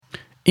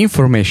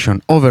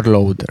Information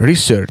Overload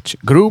Research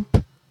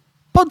Group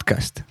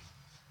podcast.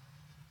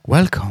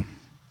 Welcome.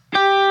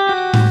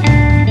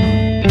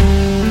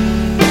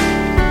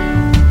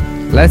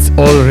 Let's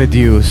all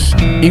reduce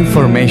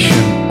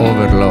information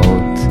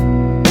overload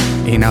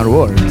in our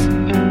world.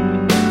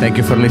 Thank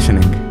you for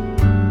listening.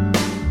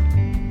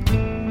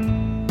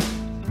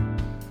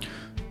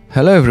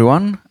 Hello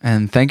everyone,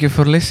 and thank you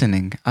for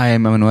listening. I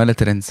am Emanuele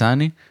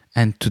Terenzani,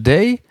 and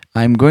today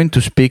I'm going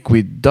to speak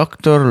with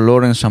Dr.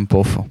 Lawrence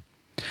Ampofo.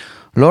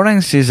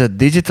 Lawrence is a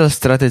digital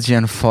strategy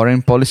and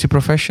foreign policy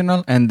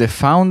professional and the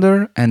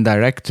founder and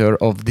director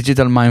of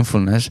Digital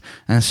Mindfulness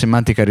and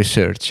Semantica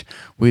Research,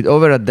 with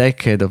over a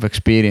decade of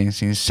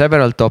experience in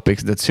several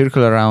topics that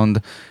circle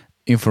around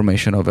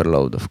information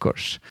overload, of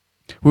course.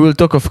 We will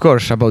talk, of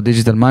course, about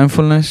digital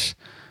mindfulness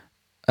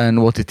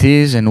and what it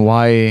is and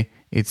why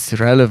it's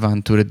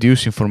relevant to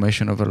reduce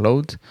information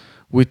overload.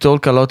 We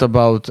talk a lot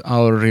about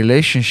our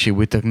relationship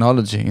with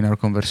technology in our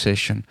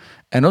conversation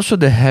and also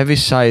the heavy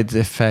side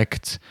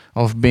effects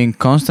of being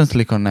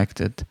constantly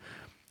connected.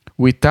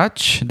 We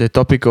touch the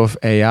topic of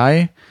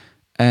AI,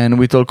 and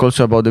we talk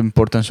also about the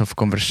importance of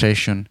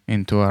conversation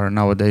into our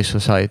nowadays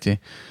society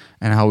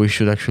and how we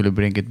should actually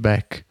bring it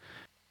back.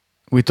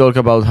 We talk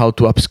about how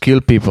to upskill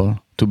people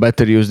to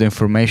better use the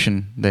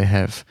information they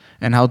have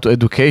and how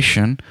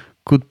education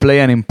could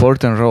play an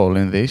important role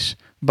in this,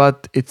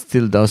 but it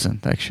still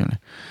doesn't actually.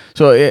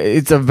 So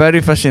it's a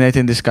very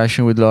fascinating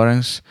discussion with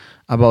Lawrence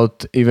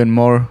about even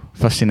more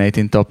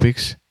fascinating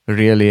topics,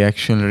 really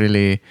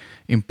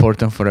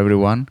important for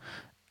everyone.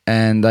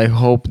 And I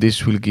hope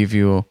this will give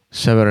you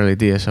several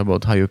ideas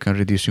about how you can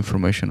reduce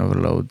information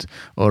overload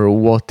or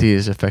what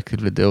is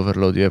effectively the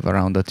overload you have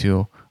around that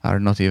you are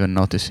not even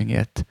noticing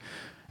yet.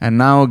 And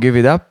now give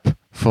it up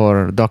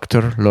for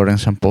Dr.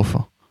 Lawrence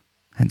Ampofo.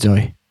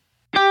 Enjoy.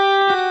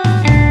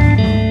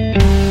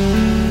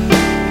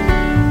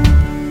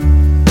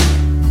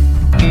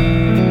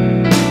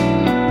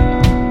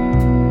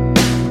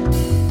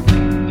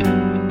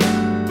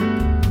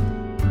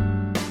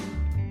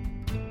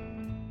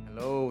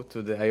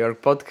 To the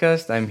IORG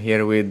podcast. I'm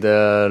here with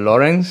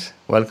Lawrence.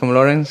 Welcome,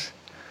 Lawrence.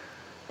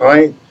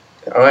 Hi,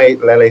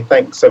 Lele.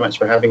 Thanks so much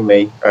for having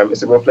me.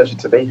 It's a real pleasure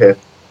to be here.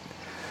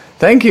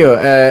 Thank you.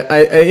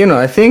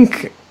 I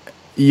think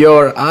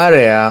your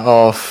area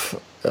of,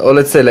 or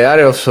let's say the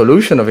area of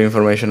solution of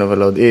information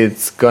overload,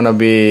 it's gonna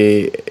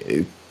be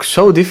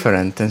so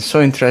different and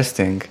so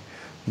interesting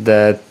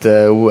that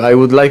I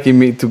would like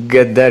to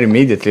get there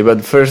immediately.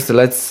 But first,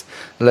 let's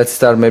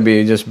start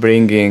maybe just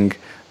bringing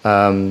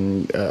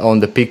on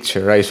the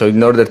picture, right? So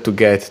in order to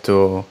get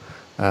to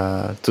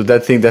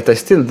that thing that I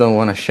still don't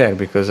want to share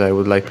because I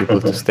would like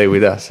people to stay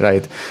with us,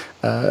 right?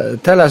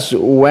 Tell us,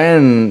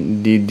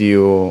 when did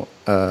you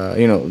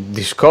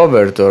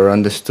discovered or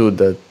understood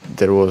that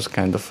there was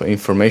kind of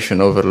information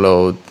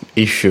overload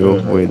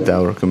issue with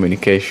our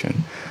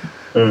communication?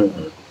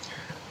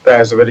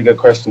 That's a really good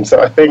question.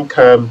 So I think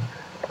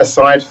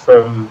aside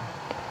from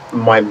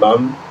my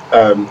mum,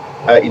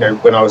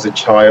 when I was a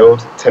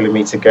child telling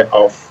me to get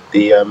off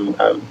the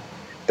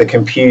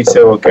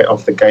computer or get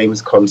off the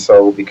games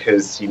console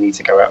because you need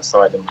to go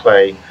outside and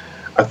play.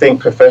 I think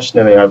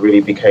professionally I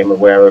really became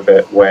aware of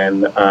it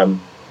when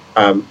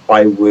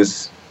I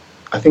was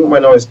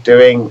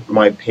doing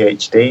my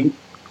PhD.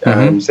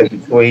 So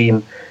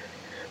between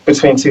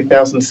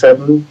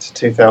 2007 to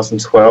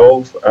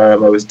 2012, I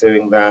was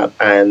doing that,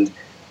 and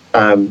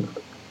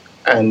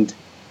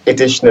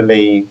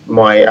additionally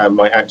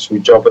my actual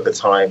job at the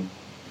time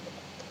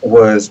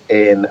was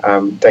in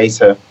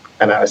data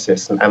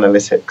analysis and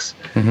analytics.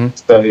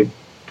 So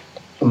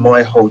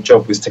my whole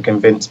job was to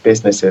convince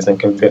businesses and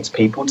convince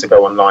people to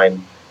go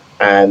online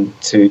and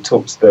to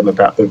talk to them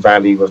about the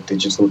value of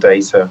digital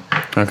data.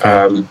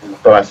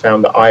 But I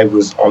found that I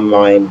was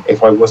online.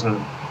 If I wasn't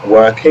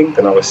working,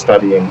 then I was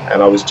studying,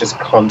 and I was just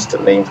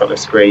constantly in front of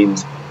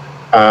screens.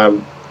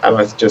 And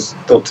I just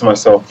thought to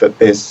myself that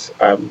this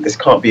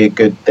can't be a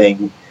good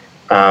thing,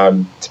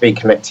 to be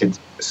connected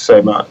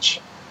so much.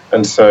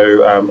 And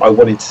so I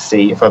wanted to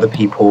see if other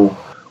people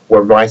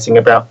were writing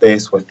about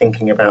this, were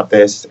thinking about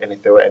this, and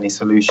if there were any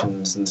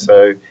solutions. And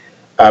so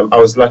I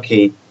was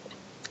lucky.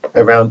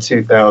 Around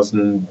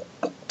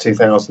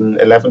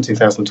 2011,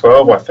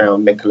 2012, I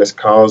found Nicholas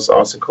Carr's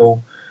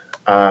article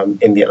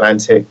in The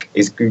Atlantic,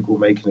 Is Google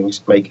Making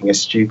Us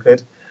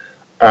Stupid?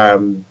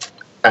 And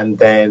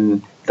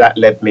then that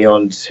led me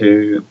on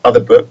to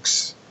other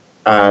books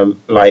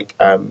like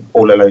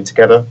All Alone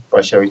Together by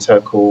Sherry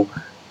Turkle,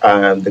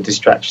 The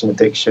Distraction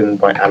Addiction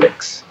by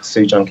Alex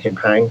Sujung Kim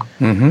Hang.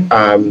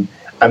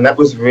 And that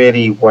was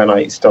really when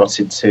I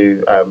started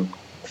to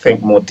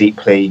think more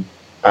deeply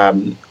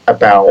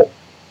about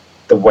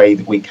the way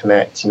that we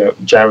connect.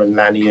 Jaron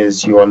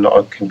Lanier's You Are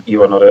Not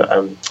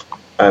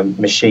a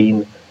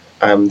Machine.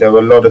 There were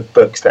a lot of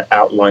books that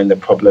outline the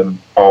problem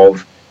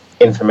of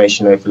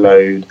information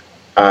overload,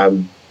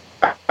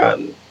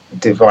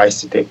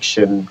 device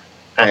addiction,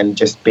 and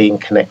just being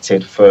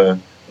connected for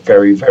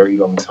very, very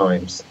long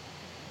times.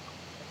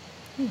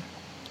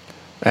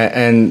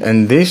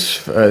 And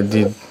this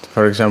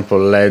for example,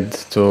 led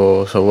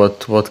to, so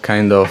what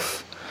kind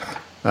of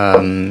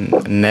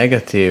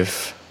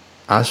negative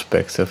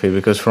aspects of it?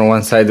 Because from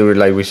one side,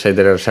 like we say,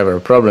 there are several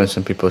problems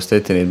and people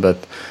stating it, but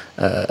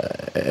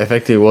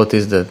effectively, what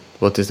is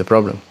the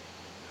problem?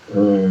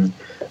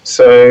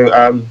 So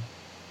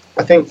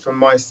I think for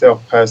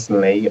myself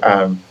personally,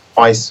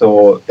 I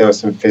saw there were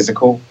some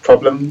physical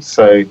problems.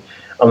 So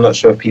I'm not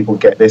sure if people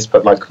get this,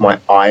 but like my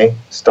eye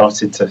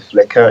started to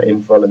flicker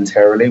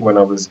involuntarily when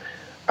I was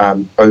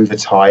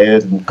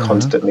overtired and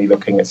constantly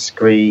looking at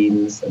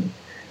screens,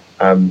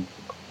 and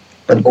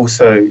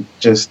also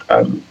just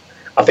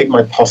I think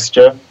my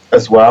posture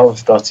as well. I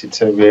started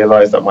to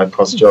realize that my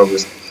posture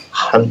was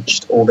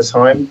hunched all the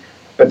time.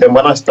 But then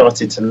when I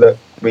started to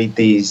read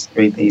these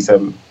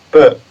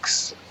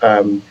books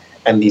and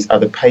these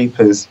other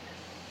papers,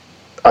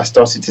 I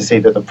started to see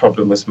that the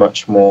problem was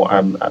much more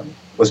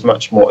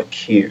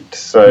acute.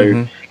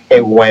 So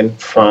it went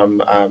from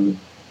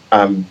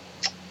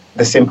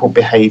the simple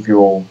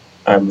behavioural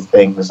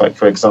things, like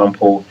for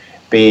example,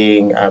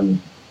 being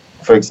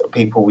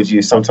people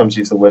would sometimes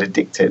use the word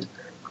addicted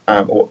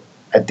or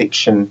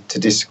addiction to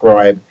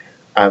describe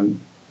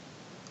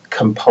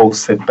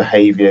compulsive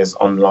behaviours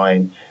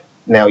online.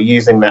 Now,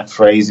 using that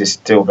phrase is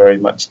still very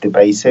much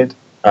debated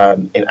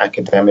in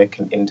academic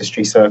and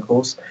industry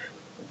circles,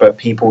 but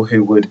people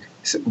who would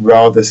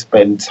rather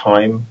spend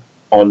time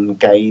on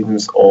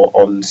games or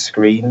on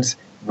screens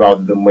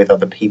rather than with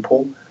other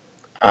people,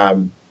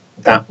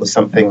 that was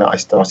something that I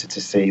started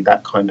to see,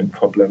 that kind of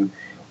problem.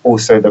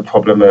 Also, the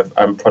problem of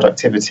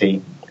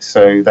productivity,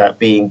 so that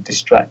being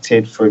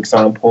distracted, for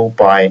example,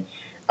 by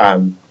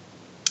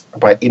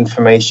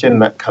information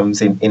that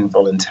comes in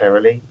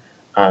involuntarily,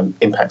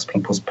 impacts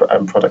people's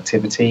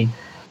productivity,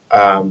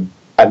 and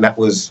that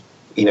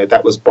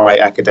was by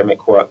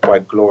academic work by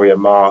Gloria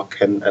Mark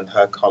and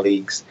her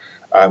colleagues,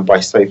 by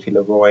Sophie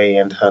Leroy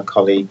and her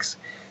colleagues,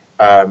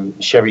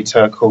 Sherry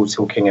Turkle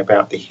talking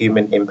about the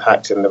human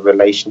impact and the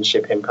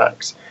relationship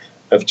impacts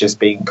of just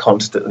being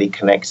constantly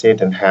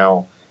connected and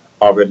how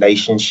our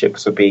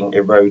relationships are being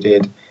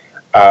eroded,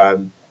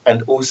 and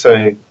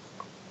also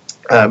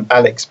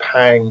Alex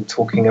Pang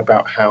talking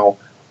about how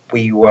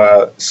we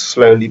were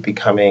slowly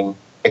becoming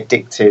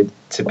addicted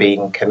to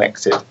being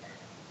connected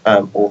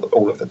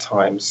all of the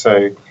time.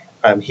 So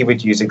he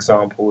would use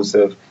examples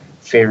of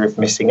fear of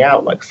missing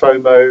out, like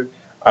FOMO.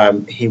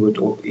 He would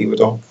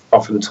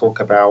often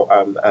talk about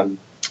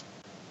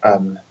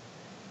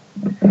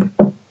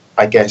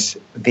I guess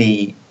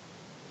the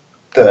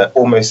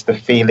almost the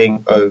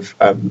feeling of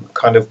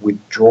kind of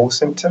withdrawal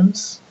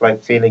symptoms,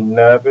 like feeling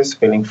nervous,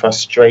 feeling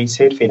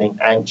frustrated, feeling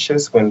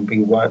anxious when we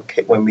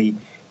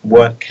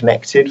weren't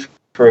connected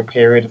for a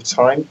period of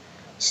time.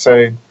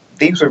 So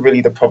these were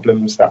really the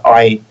problems that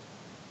I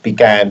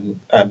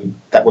began,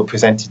 that were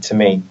presented to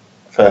me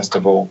first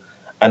of all,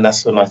 and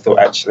that's when I thought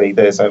actually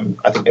there's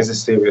a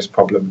serious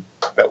problem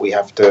that we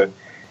have to,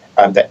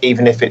 that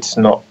even if it's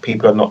not,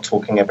 people are not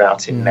talking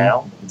about it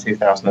now in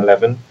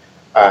 2011.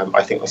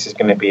 I think this is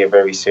going to be a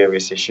very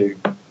serious issue,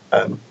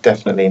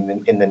 definitely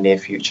in the near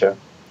future.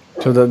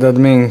 So that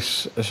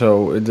means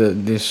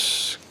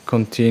this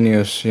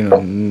continuous,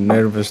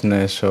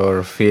 nervousness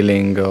or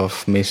feeling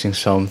of missing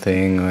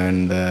something,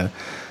 and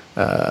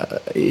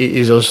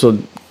is also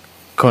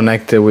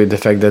connected with the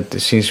fact that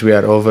since we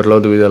are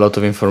overloaded with a lot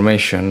of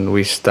information,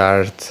 we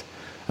start.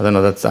 I don't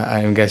know.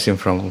 I'm guessing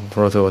from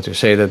what you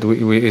say, that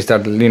we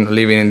start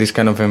living in this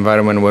kind of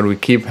environment where we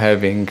keep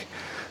having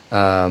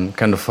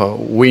kind of a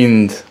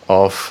wind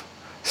of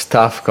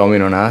stuff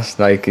coming on us,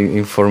 like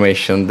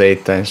information,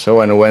 data, and so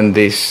on. And when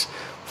this,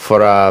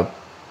 for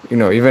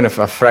even if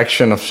a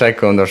fraction of a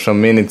second or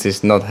some minutes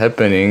is not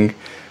happening,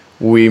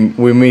 we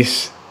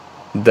miss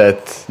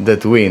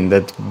that wind,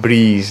 that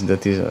breeze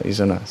that is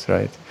on us,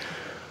 right?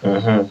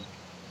 Mm-hmm.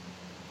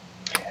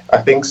 I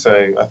think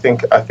so. I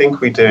think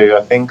we do.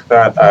 I think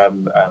that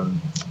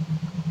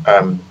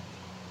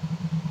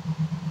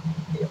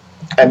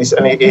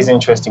and it is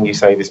interesting you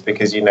say this,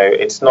 because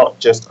it's not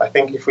just, I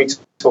think if we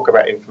talk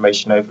about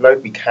information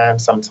overload, we can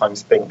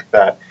sometimes think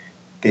that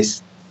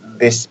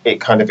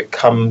it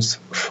comes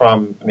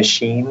from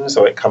machines,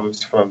 or it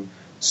comes from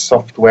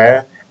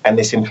software, and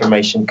this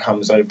information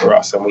comes over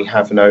us and we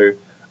have no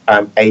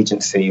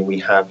agency, we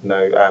have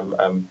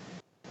no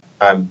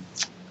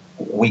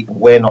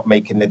we're not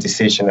making the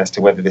decision as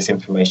to whether this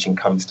information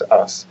comes to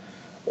us.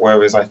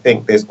 Whereas I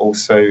think there's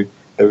also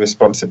the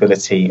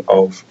responsibility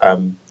of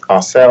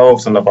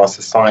ourselves and of our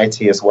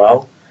society as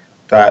well,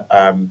 that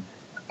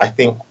I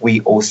think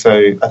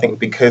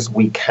because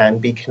we can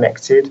be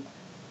connected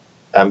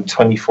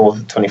 24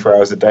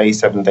 hours a day,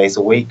 7 days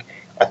a week,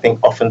 I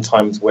think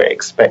oftentimes we're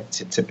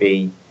expected to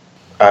be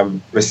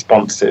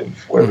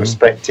responsive. We're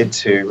expected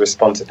to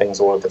respond to things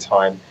all of the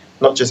time,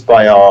 not just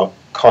by our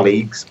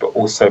colleagues, but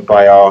also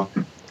by our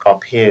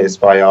peers,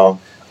 by our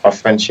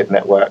friendship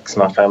networks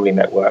and our family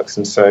networks.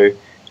 And so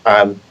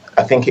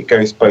I think it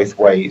goes both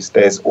ways.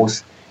 There's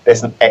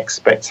an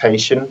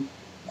expectation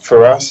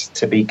for us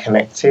to be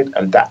connected,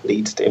 and that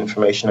leads to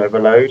information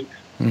overload.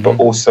 But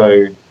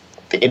also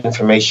the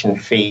information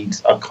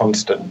feeds are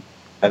constant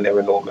and they're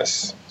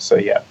enormous. So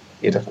yeah,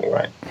 you're definitely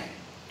right.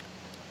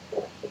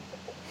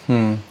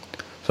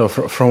 So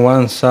from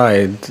one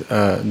side,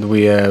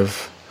 we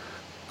have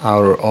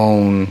our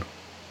own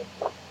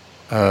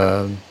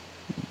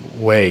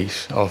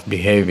ways of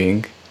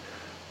behaving.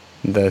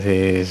 That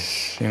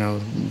is,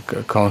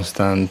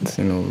 constant,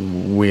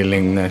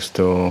 willingness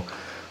to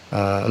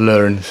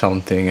learn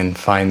something and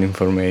find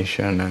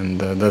information, and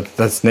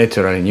that's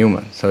natural in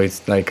human. So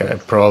it's like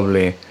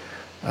probably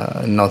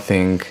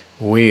nothing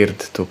weird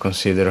to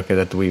consider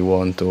that we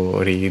want to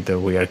read, or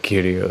we are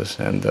curious,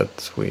 and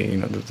that's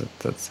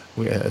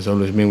has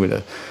always been with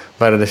us.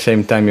 But at the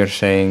same time, you're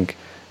saying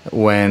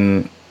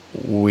when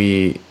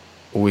we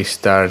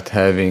start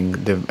having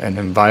an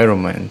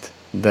environment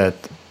that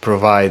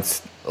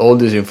provides all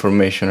this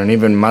information and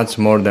even much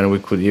more than we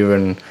could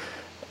even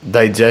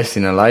digest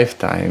in a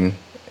lifetime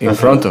in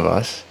front of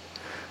us,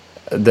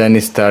 then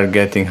it starts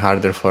getting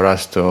harder for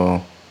us to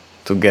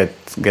get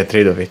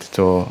rid of it,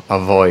 to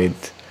avoid,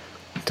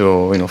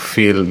 to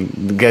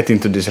get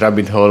into this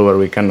rabbit hole where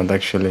we cannot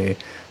actually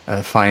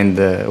find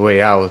the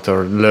way out,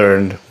 or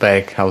learn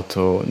back how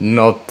to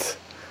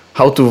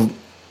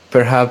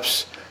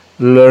perhaps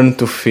learn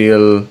to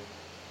feel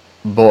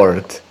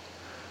bored.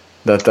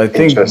 That I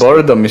think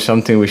boredom is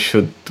something we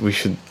should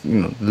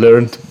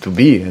learn to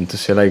be, and to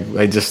say, like,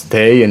 I just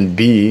stay and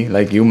be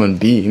like human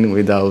being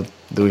without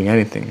doing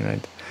anything,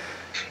 right?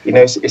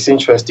 It's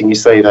interesting you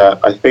say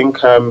that. I think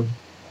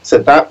so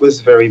that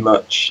was very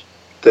much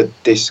the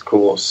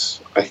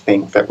discourse, I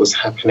think, that was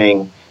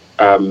happening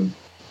a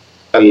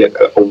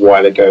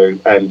while ago,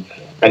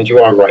 and you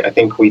are right. I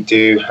think we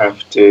do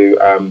have to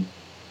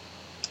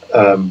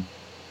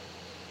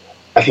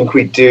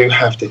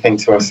think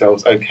to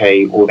ourselves,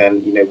 okay, well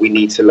then, we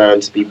need to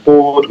learn to be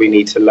bored. We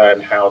need to learn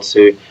how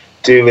to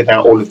do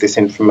without all of this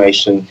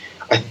information.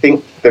 I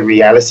think the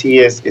reality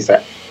is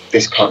that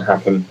this can't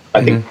happen.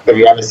 I think the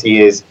reality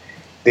is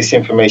this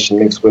information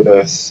lives with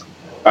us.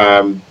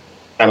 And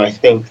I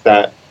think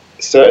that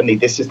certainly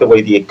this is the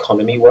way the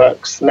economy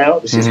works now.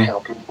 This is how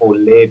people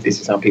live.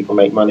 This is how people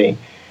make money.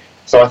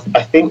 So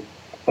I think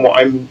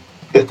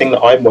the thing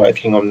that I'm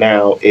working on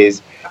now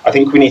is, I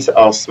think we need to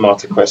ask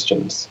smarter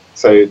questions.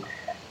 So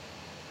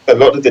a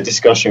lot of the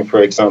discussion,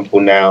 for example,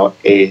 now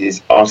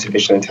is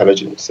artificial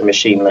intelligence and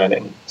machine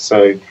learning.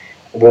 So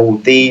will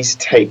these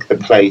take the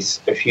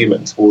place of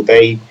humans? Will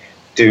they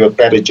do a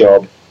better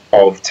job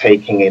of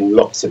taking in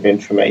lots of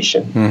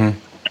information and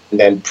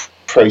then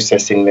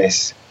processing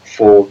this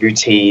for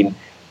routine,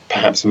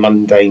 perhaps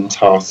mundane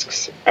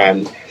tasks?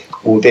 And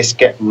will this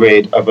get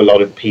rid of a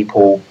lot of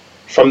people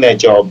from their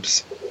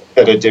jobs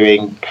that are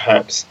doing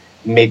perhaps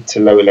mid to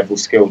lower level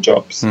skill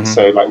jobs?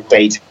 So like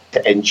data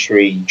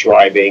entry,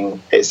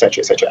 driving,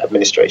 etc.,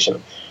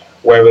 administration.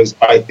 Whereas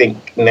I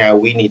think now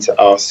we need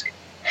to ask,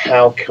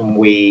 how can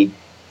we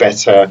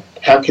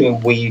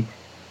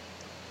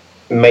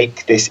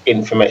make this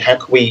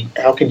information,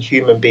 how can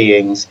human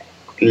beings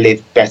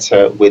live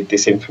better with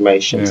this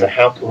information? So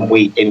how can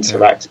we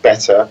interact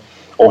better,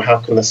 or how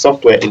can the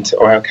software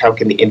how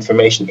can the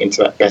information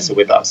interact better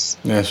with us?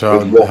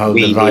 So how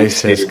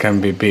devices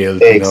can be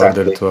built in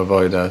order to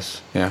avoid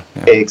us.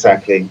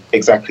 Exactly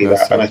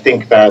that. And I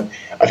think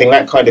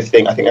that kind of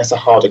thing, I think that's a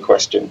harder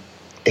question.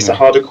 It's a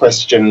harder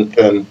question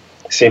than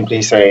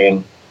simply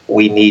saying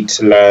we need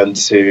to learn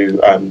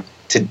to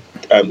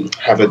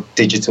have a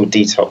digital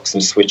detox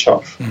and switch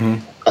off.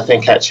 I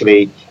think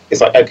actually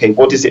it's like, okay,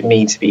 what does it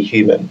mean to be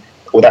human?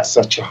 Well, that's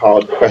such a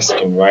hard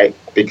question, right?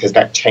 Because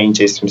that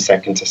changes from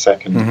second to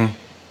second.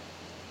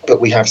 But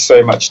we have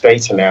so much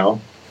data now.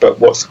 But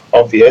what's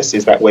obvious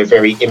is that we're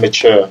very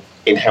immature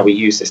in how we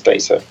use this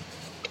data.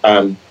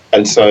 And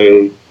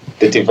so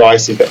the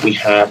devices that we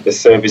have, the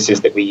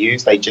services that we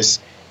use, they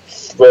just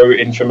throw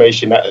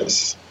information at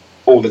us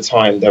all the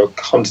time. There are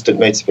constant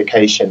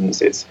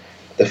notifications.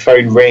 The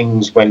phone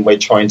rings when we're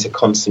trying to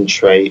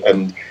concentrate,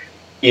 and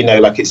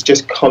like it's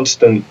just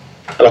constant.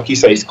 Like you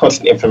say, it's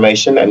constant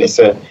information, and it's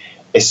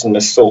an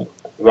assault.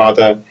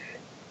 Rather,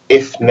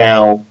 if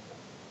now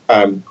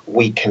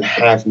we can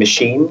have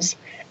machines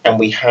and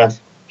we have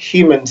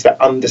humans that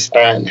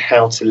understand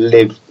how to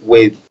live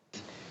with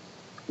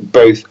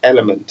both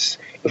elements,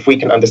 if we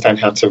can understand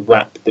how to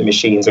wrap the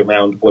machines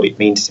around what it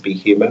means to be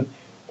human,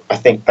 I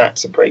think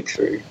that's a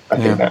breakthrough. I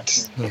think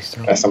that's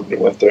something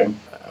worth doing.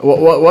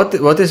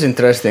 What is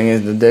interesting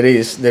is that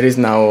there is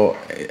now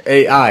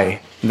AI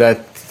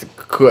that,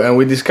 and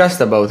we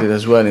discussed about it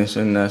as well in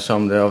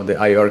some of the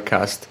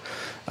IORcast,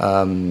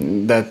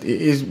 that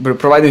is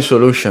providing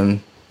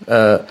solution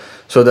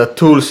so that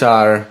tools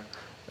are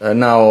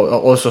now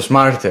also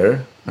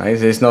smarter.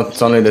 Right? It's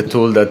not only the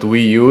tool that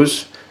we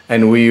use,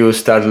 and we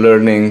start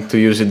learning to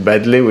use it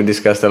badly. We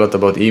discussed a lot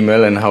about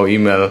email and how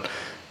email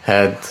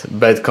had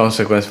bad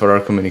consequence for our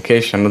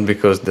communication, not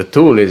because the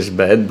tool is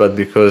bad, but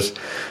because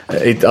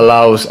it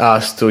allows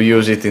us to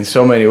use it in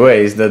so many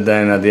ways that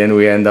then at the end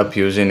we end up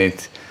using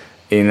it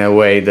in a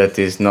way that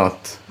is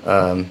not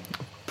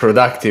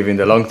productive in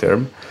the long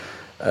term.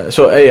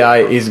 So AI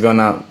is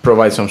gonna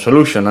provide some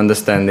solution,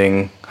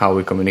 understanding how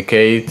we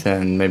communicate,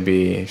 and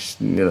maybe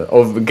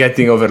of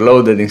getting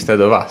overloaded instead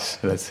of us,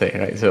 let's say,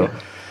 right? So,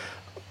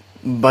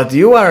 but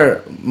you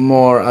are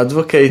more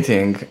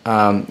advocating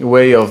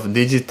way of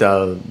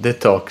digital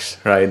detox,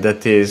 right?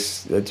 That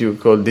you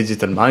call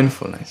digital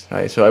mindfulness,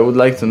 right? So I would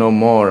like to know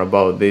more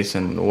about this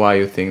and why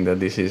you think that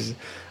this is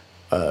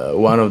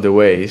one of the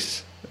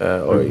ways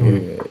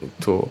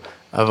to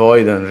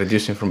avoid and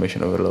reduce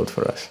information overload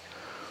for us.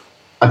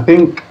 I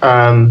think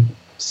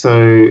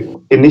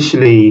so.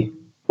 Initially,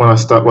 when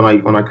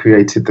I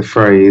created the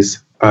phrase,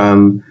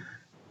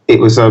 it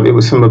was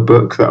from a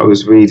book that I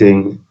was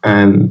reading,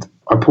 and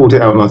I pulled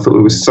it out, and I thought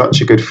it was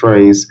such a good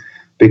phrase,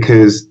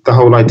 because the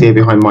whole idea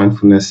behind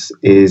mindfulness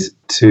is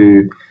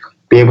to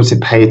be able to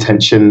pay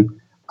attention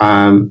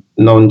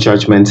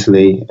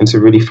non-judgmentally, and to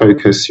really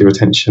focus your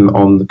attention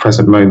on the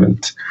present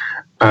moment.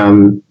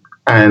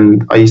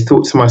 And I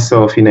thought to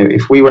myself,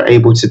 if we were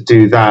able to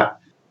do that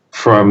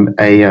from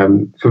a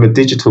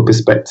digital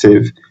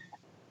perspective,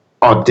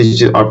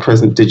 our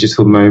present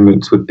digital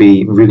moment would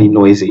be really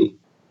noisy.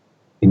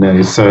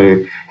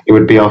 So it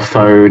would be our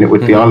phone, it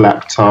would be our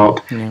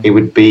laptop, it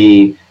would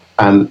be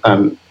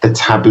the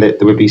tablet.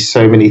 There would be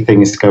so many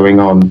things going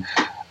on.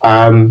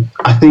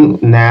 I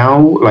think now,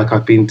 like,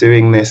 I've been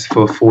doing this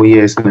for 4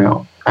 years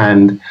now,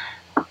 and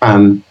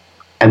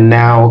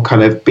now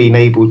kind of being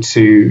able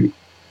to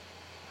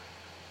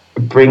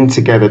bring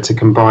together, to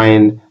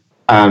combine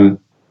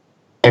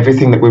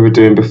everything that we were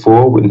doing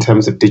before in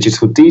terms of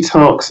digital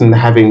detox and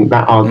having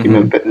that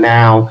argument, but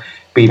now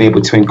being able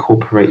to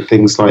incorporate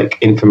things like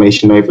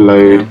information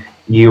overload,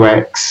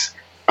 UX,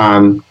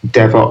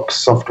 DevOps,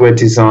 software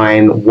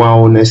design,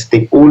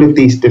 wellness, all of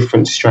these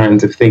different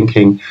strands of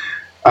thinking.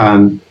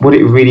 What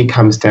it really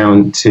comes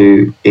down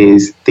to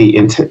is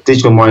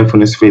digital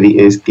mindfulness really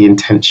is the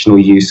intentional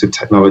use of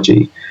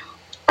technology.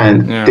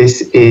 And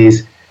this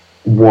is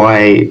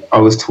why I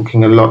was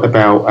talking a lot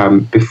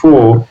about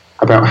before,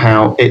 about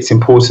how it's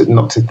important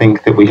not to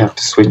think that we have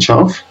to switch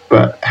off,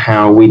 but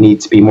how we need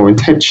to be more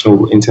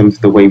intentional in terms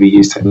of the way we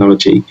use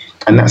technology.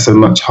 And that's a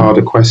much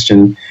harder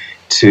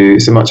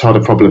it's a much harder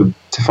problem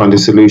to find a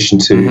solution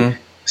to.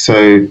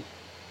 So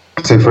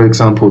for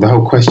example, the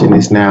whole question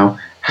is now,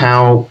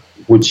 how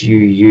would you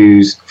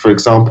use, for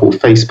example,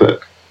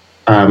 Facebook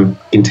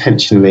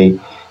intentionally?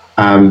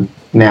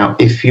 Now,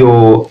 if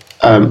you're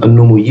a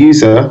normal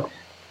user,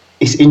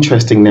 it's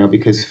interesting now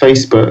because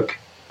Facebook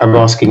are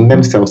asking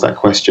themselves that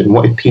question.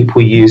 What if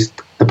people use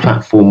the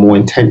platform more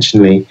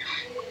intentionally?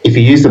 If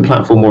you use the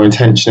platform more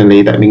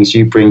intentionally, that means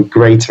you bring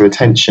greater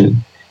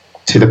attention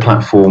to the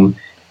platform.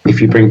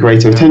 If you bring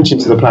greater attention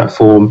to the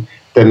platform,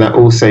 then that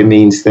also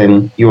means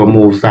then you're a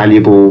more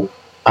valuable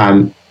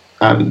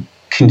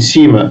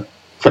consumer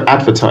for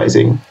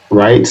advertising,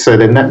 right? So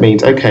then that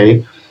means,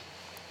 okay,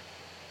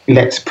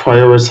 let's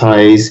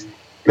prioritize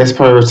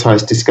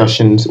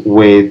discussions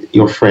with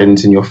your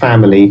friends and your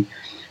family.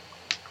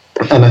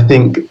 And I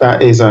think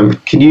that is,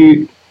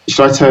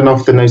 should I turn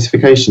off the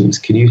notifications?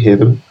 Can you hear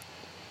them?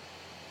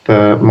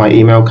 My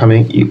email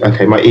coming?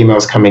 Okay, my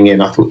email's coming in.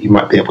 I thought you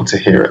might be able to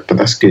hear it, but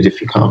that's good if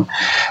you can't.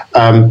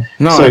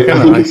 No, so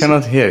I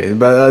cannot hear it.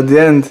 But at the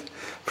end,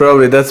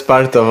 probably that's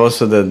part of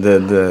also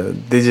the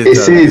digital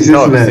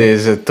talk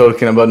is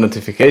talking about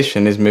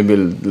notification, is maybe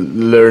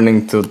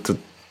learning to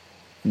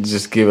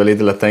just give a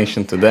little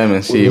attention to them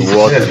and see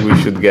what we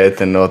should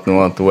get and not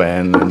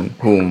when and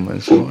whom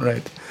and so on,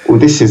 right? Well,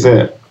 this is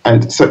it.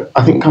 And so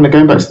I think kind of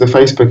going back to the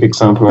Facebook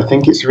example, I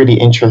think it's really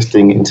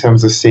interesting in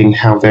terms of seeing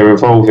how they're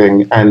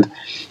evolving. And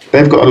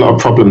they've got a lot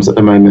of problems at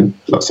the moment,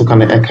 lots of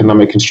kind of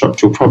economic and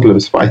structural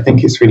problems. But I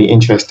think it's really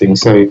interesting.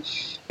 So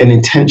an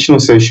intentional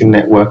social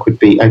network would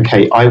be,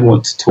 okay, I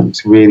want to talk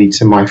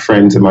to my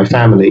friends and my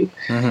family.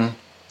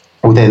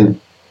 Well,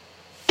 then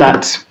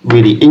that's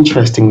really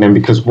interesting then,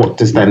 because what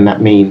does then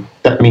that mean?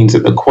 That means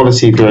that the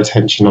quality of your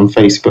attention on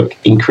Facebook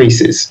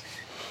increases,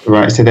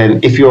 right? So then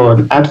if you're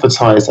an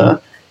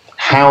advertiser,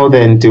 how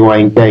then do I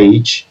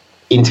engage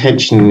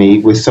intentionally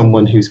with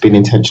someone who's been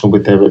intentional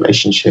with their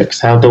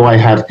relationships? How do I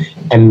have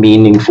a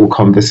meaningful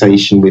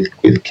conversation with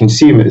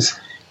consumers?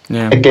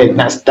 Yeah. Again,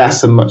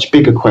 that's a much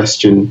bigger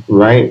question,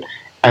 right?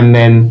 And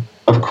then,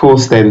 of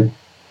course, then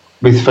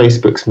with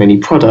Facebook's many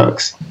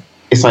products,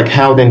 it's like,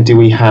 how then do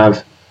we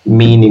have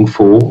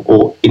meaningful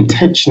or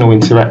intentional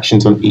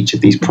interactions on each of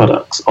these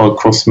products, or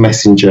across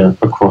Messenger,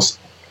 across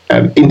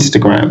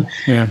Instagram?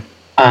 Yeah.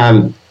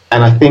 And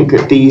I think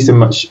that these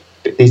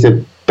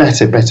are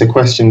better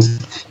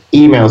questions.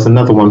 Email's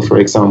another one, for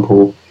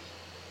example.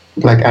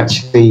 Like,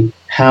 actually,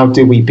 how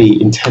do we be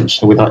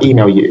intentional with our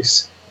email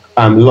use?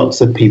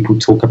 Lots of people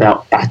talk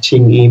about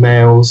batching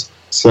emails,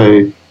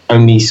 so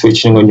only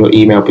switching on your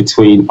email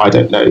between, I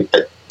don't know,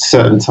 at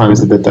certain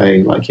times of the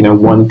day, like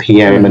 1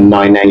 p.m. and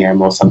 9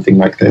 a.m. or something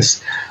like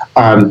this.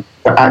 But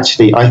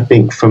actually, I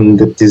think from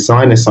the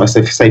designer side,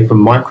 so say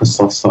from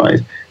Microsoft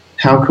side,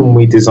 how can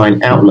we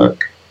design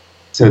Outlook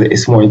so that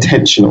it's more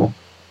intentional?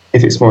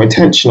 If it's more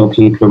intentional,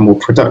 people are more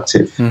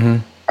productive.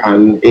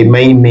 It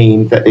may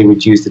mean that they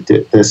would use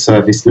the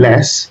service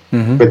less,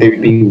 but they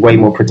would be way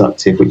more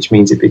productive, which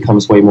means it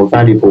becomes way more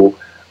valuable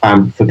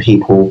for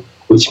people,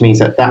 which means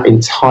that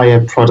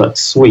entire product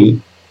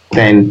suite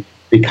then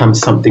becomes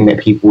something that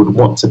people would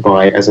want to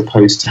buy, as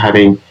opposed to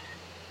having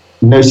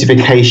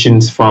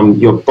notifications from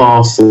your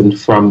boss and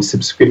from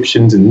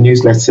subscriptions and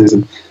newsletters.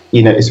 And,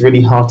 it's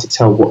really hard to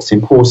tell what's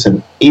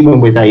important. Even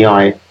with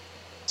AI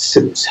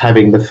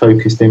having the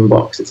focused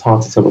inbox, it's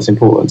hard to tell what's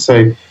important.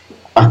 So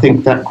I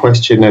think that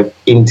question of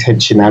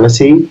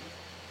intentionality,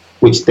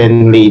 which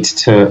then leads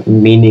to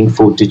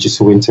meaningful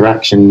digital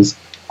interactions,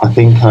 I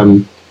think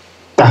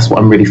that's what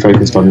I'm really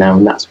focused on now,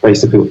 and that's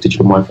basically what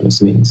digital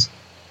mindfulness means.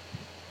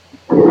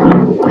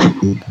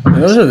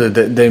 And also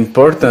the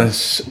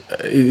importance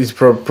is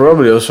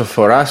probably also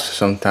for us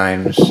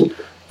sometimes,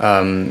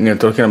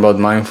 talking about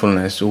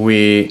mindfulness,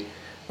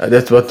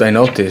 that's what I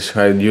notice,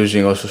 right,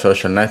 using also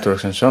social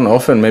networks and so on.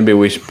 Often maybe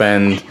we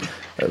spend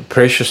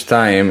precious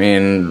time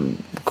in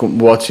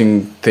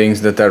watching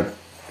things that are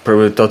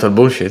probably total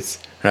bullshit,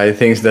 right?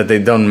 Things that they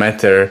don't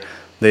matter,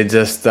 they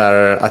just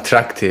are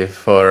attractive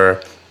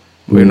for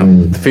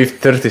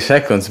 30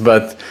 seconds,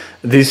 but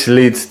this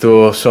leads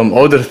to some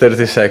other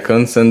 30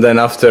 seconds, and then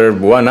after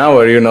 1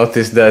 hour you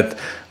notice that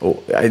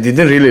I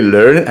didn't really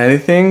learn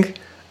anything,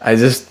 I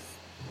just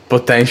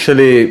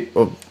potentially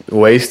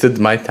wasted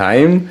my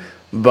time,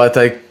 but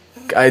I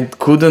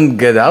couldn't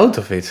get out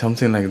of it,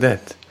 something like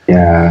that.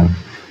 Yeah,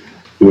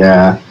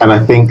 and I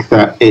think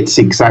that it's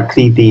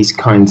exactly these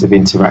kinds of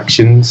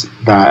interactions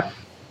that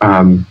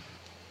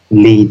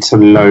lead to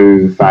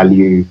low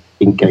value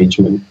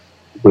engagement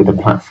with a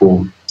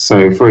platform.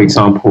 So, for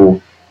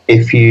example,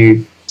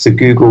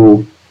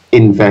 Google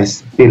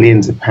invests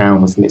billions of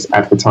pounds in its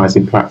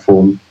advertising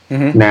platform.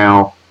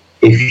 Now,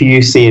 if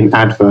you see an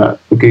advert,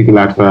 a Google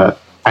advert,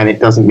 and it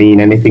doesn't mean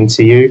anything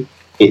to you,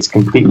 it's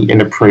completely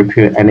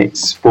inappropriate and it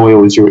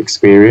spoils your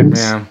experience.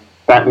 Yeah.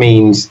 That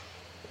means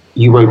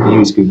you won't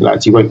use Google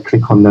Ads, you won't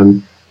click on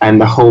them, and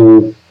the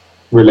whole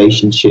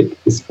relationship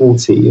is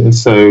faulty. And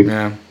so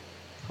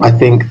I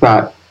think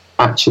that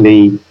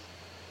actually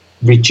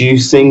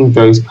reducing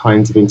those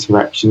kinds of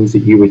interactions that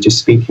you were just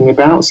speaking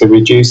about, so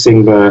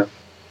reducing the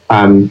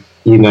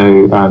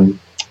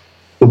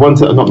ones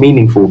that are not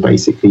meaningful,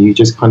 basically, you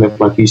just kind of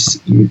like you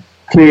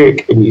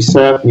click and you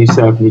surf and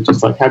you're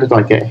just like, how did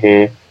I get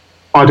here?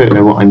 I don't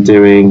know what I'm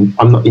doing.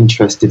 I'm not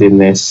interested in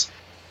this.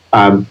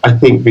 I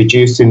think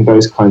reducing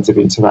those kinds of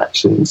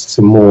interactions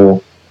to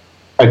more,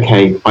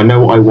 okay, I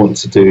know what I want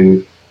to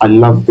do. I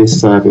love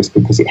this service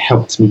because it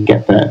helped me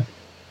get there.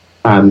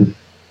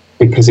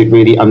 Because it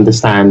really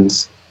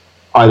understands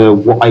either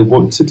what I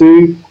want to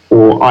do,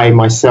 or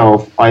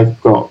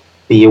I've got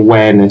the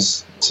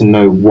awareness to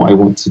know what I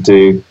want to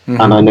do,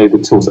 and I know the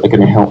tools that are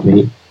going to help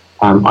me.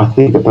 I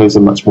think that those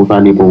are much more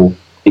valuable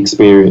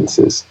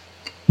experiences.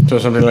 So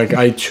something like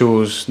I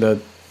choose that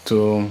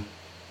to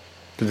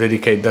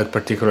dedicate that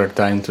particular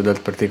time to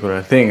that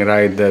particular thing,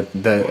 right? That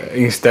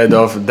instead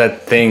of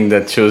that thing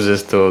that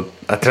chooses to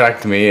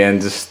attract me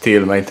and just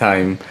steal my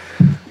time,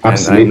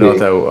 Absolutely. and I'm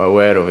not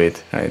aware of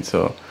it, right?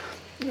 So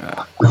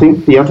I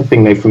think the other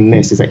thing though from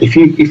this is that if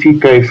you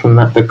go from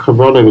that, the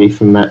corollary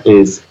from that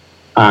is,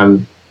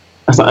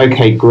 it's like,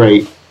 okay,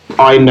 great,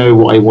 I know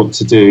what I want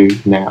to do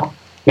now.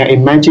 Now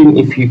imagine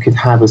if you could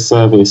have a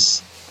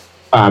service,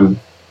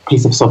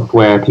 piece of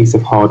software, piece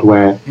of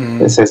hardware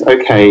that says,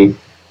 okay,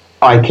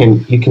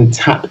 you can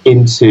tap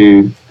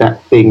into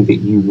that thing that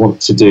you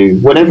want to do,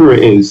 whatever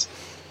it is.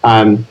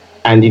 And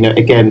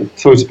again,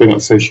 sorry to bring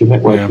up social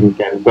networking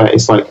again, but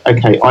it's like,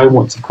 okay, I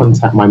want to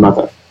contact my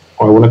mother,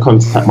 or I want to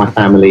contact my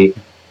family.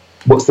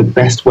 What's the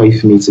best way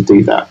for me to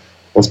do that?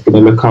 That's going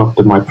to look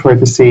after my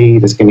privacy,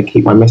 that's going to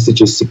keep my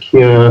messages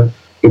secure,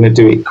 going to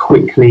do it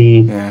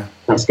quickly,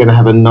 that's going to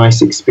have a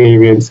nice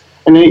experience.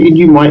 And then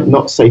you might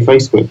not say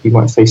Facebook, you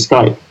might say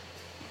Skype,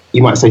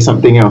 you might say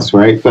something else,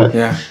 right? But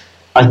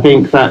I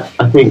think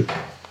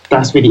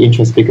that's really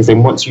interesting, because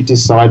then once you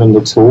decide on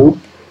the tool,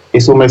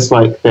 it's almost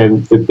like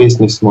then the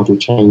business model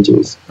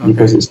changes,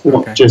 because it's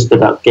not just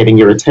about getting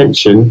your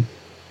attention,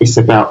 it's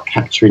about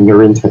capturing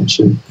your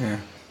intention. Yeah.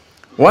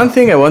 One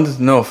thing I wanted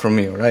to know from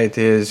you, right,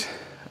 is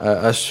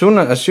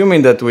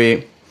assuming that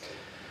we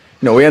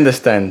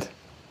understand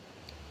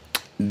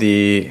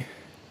the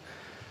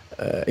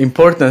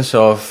importance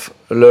of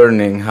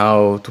learning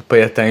how to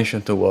pay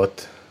attention to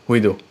what we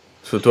do,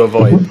 so to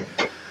avoid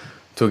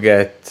to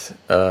get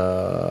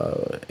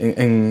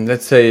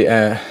let's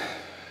say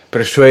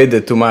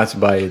persuaded too much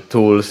by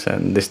tools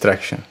and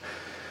distraction.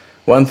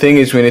 One thing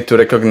is we need to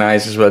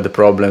recognize as well the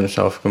problems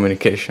of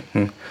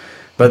communication.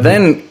 But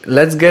then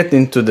let's get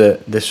into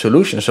the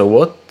solution. So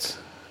what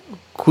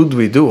could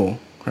we do,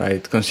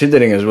 right?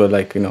 Considering as well,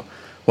 like,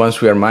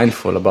 once we are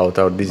mindful about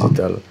our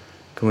digital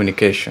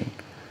communication,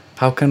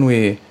 how can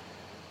we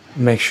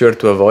make sure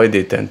to avoid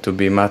it and to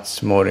be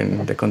much more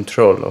in the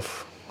control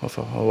of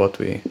what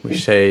we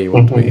say,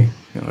 what we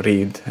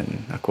read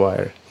and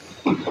acquire?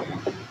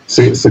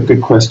 So it's a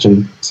good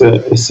question.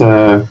 It's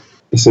a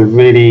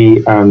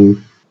really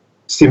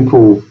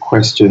simple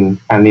question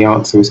and the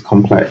answer is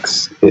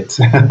complex. It's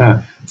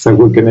so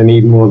we're going to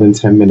need more than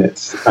 10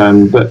 minutes.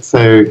 But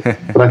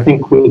I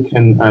think we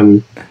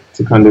can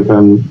to kind of.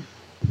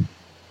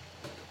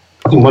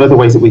 I think one of the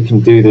ways that we can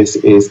do this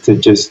is to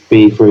just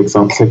be, for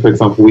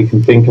example, we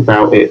can think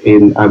about it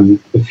in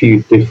a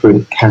few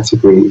different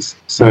categories.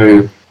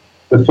 So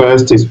the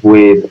first is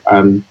with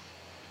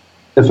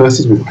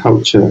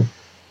culture.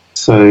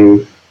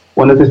 So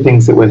one of the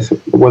things that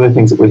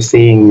we're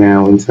seeing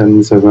now in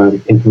terms of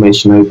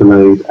information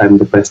overload, and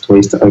the best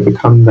ways to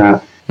overcome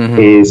that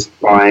is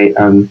by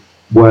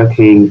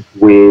working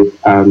with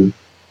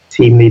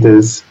team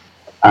leaders,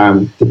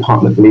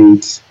 department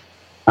leads,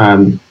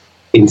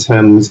 in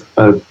terms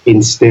of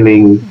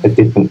instilling a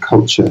different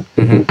culture,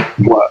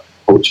 work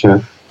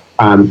culture,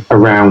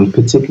 around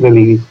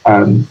particularly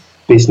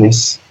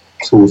business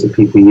tools that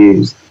people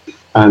use.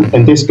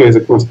 And this goes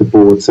across the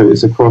board. So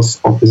it's across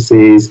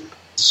offices,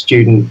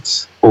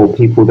 students, or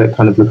people that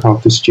kind of look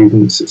after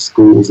students at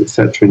schools,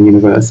 etc., and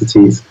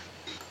universities.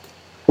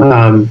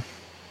 And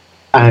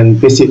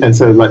this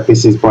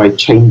is by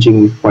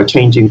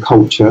changing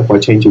culture, by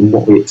changing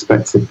what we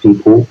expect of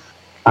people.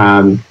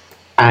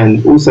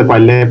 And also by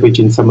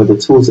leveraging some of the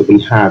tools that we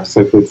have.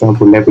 So, for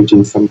example,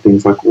 leveraging some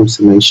things like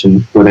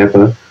automation,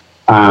 whatever,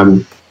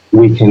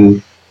 we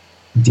can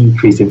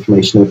decrease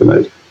information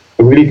overload.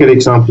 A really good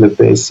example of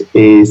this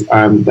is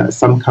that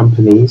some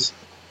companies,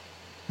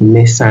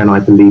 Nissan, I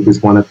believe,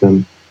 is one of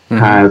them,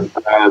 have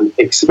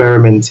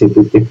experimented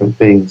with different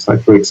things.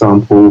 Like, for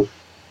example,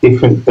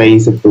 different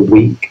days of the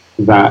week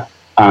that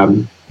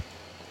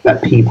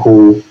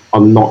people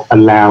are not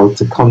allowed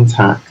to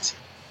contact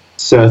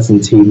certain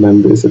team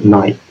members at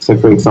night. So,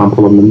 for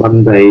example, on the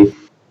Monday,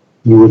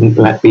 you wouldn't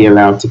be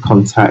allowed to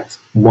contact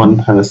one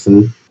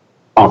person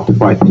after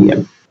 5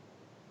 p.m.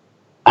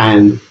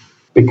 And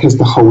because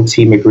the whole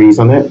team agrees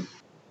on it,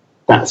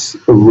 that's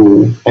a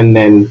rule. And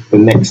then the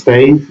next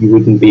day, you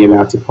wouldn't be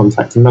allowed to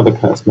contact another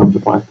person after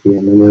 5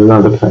 p.m. and then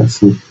another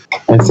person.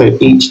 And so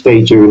each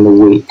day during the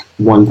week,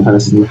 one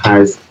person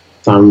has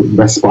some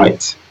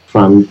respite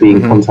from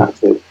being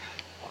contacted.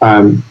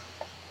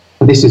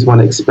 This is one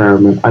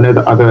experiment. I know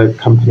that other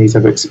companies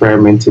have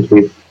experimented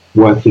with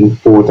working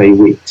 4-day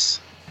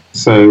weeks.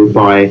 So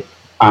by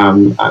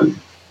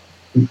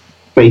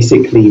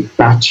basically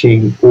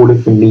batching all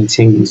of the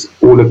meetings,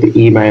 all of the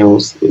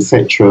emails,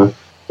 etc.,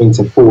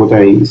 into 4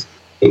 days,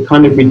 it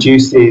kind of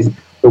reduces,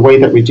 the way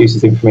that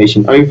reduces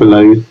information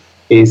overload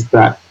is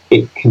that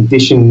it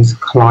conditions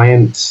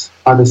clients,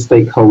 other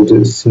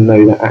stakeholders to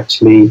know that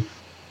actually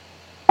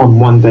on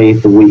one day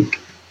of the week,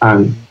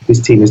 this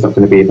team is not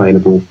going to be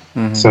available.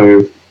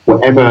 So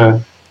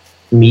whatever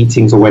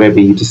meetings or whatever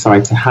you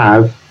decide to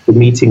have, the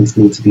meetings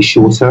need to be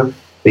shorter.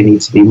 They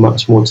need to be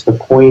much more to the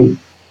point.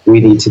 We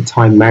need to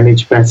time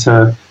manage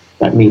better.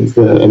 That means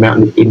the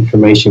amount of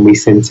information we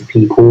send to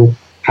people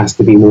has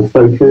to be more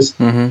focused.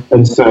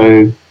 And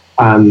so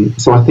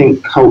I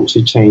think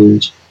culture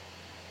change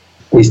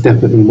is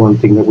definitely one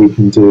thing that we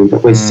can do,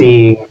 that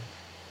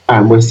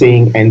we're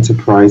seeing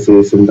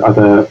enterprises and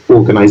other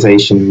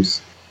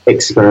organizations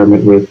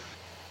experiment with.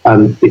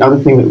 The other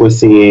thing that we're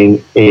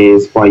seeing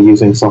is by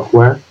using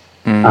software.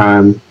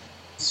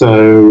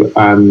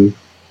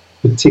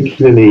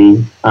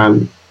 Particularly,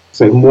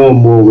 so more and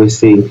more we're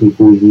seeing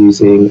people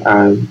using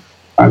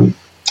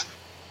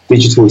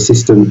digital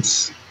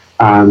assistants,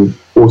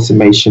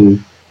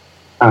 automation,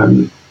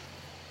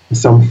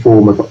 some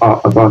form of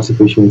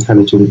artificial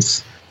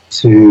intelligence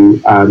to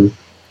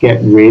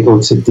get rid or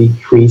to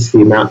decrease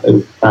the amount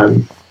of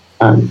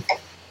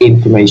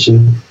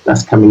information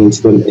that's coming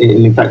into them.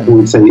 And in fact, we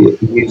would say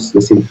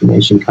useless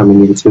information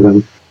coming into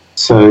them.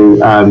 So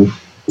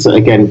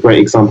again, great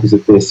examples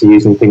of this are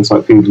using things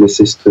like Google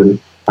Assistant,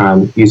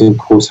 using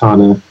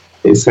Cortana,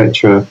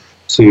 etc.,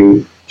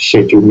 to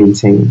schedule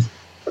meetings,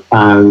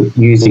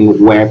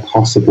 using where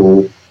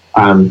possible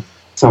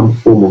some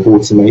form of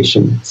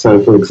automation.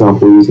 So, for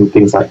example, using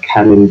things like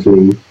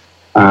Calendly,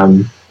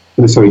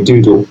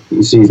 Doodle.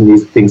 It's using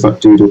these things like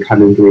Doodle,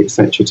 Calendly,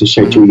 etc., to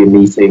schedule your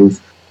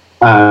meetings.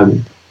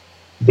 And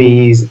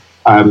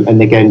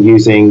again,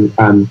 using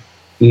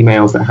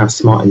emails that have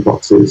smart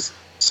inboxes.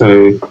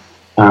 So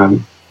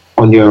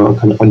on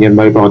your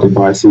mobile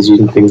devices,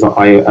 using things like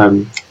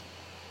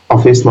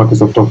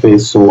Microsoft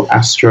Office, or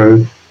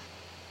Astro,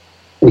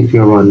 if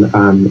you're on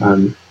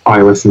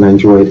iOS and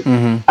Android,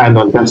 and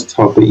on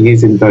desktop, but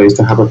using those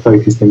to have a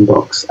focused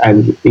inbox.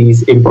 And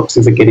these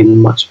inboxes are getting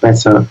much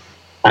better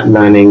at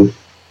learning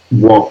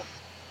what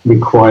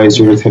requires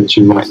your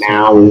attention right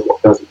now and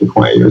what doesn't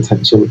require your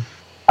attention.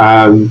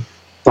 So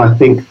I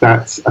think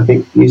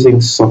using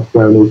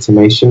software and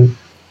automation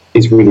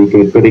is really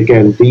good. But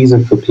again, these are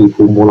for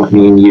people more like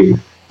me and you.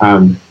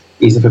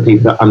 These are for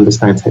people that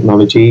understand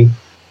technology,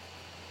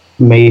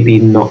 maybe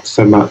not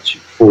so much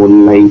for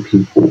lay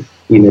people.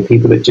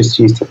 People that just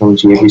use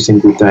technology every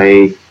single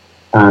day,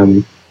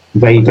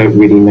 they don't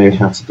really know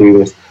how to do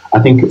this. I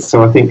think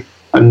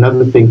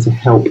another thing to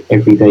help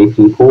everyday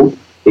people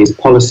is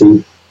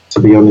policy, to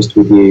be honest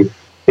with you.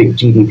 I think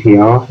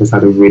GDPR has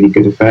had a really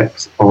good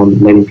effect on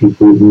letting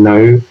people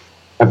know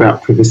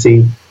about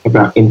privacy,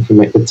 about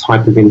the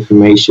type of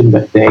information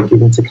that they're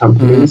giving to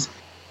companies,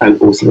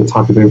 and also the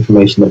type of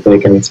information that they're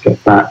going to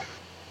get back.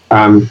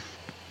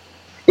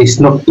 It's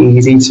not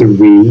easy to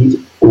read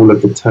all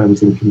of the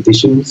terms and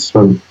conditions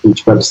from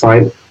each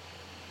website.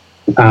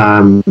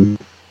 When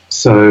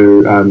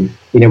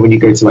you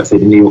go to, like, say,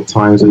 the New York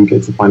Times, or you go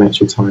to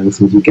Financial Times,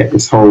 and you get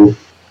this whole,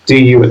 do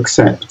you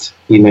accept?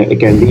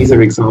 Again, these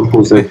are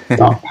examples of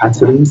dark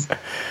patterns.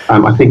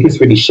 I think it's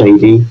really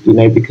shady,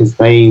 because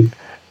these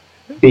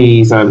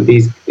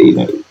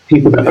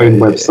people that own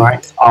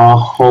websites, our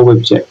whole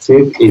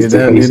objective is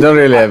you don't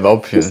really have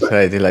options,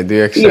 right? Like, do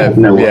you accept? You have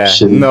no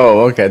option. No,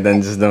 okay,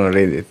 then just don't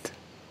read it.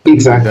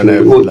 Exactly.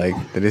 You don't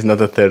have, there is not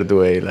a third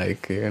way.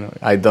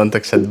 I don't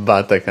accept,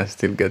 but I can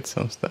still get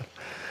some stuff.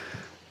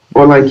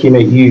 Or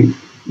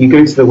you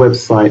go to the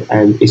website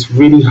and it's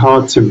really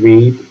hard to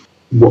read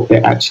what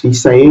they're actually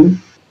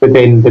saying. But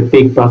then the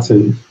big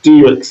button, do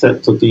you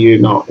accept or do you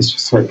not? It's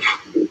just like,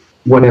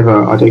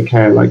 whatever, I don't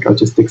care, I'll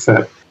just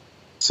accept.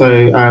 So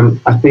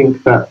I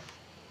think that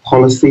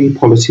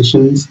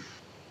politicians,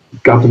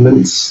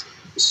 governments,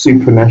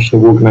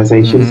 supranational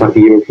organizations like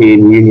the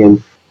European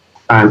Union,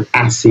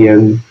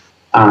 ASEAN,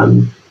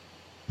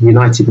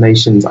 United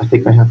Nations, I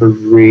think they have a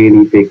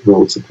really big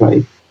role to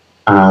play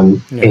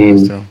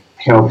in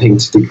helping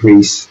to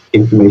decrease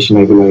information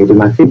overload.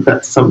 And I think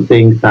that's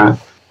something that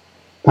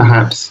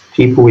perhaps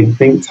people in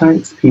think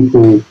tanks,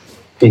 people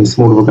in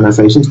smaller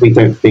organizations, we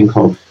don't think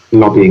of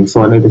lobbying.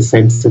 So I know the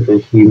Centre for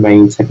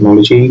Humane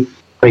Technology,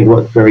 they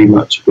work very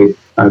much with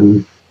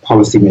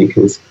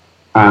policymakers.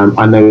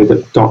 I know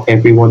that Dot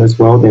Everyone as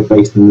well, they're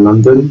based in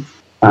London,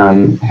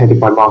 headed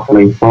by Martha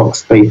Lane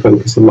Fox. They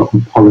focus a lot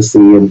on policy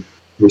and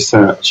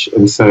research.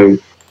 And so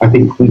I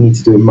think we need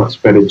to do a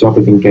much better job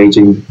of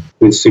engaging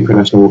with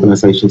supranational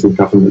organizations and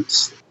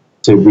governments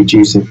to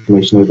reduce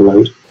information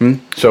overload.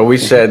 So we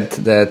said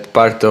that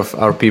part of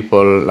our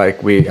people,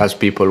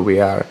 we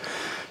are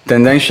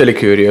tendentially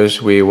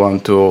curious, we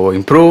want to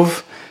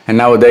improve. And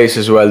nowadays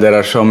as well, there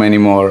are so many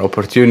more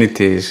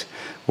opportunities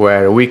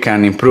where we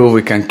can improve,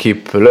 we can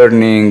keep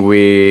learning.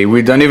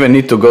 We don't even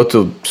need to go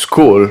to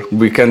school.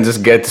 We can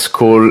just get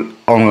school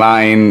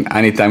online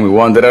anytime we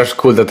want. There are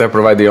schools that are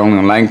providing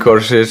online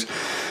courses,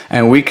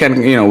 and we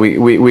can,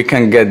 we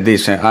can get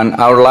this. And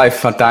our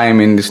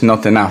lifetime is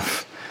not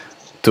enough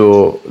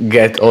to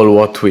get all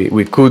what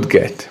we could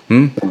get.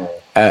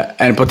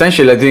 And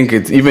potentially, I think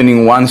it's even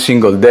in one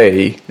single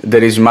day,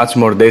 there is much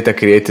more data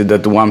created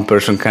that one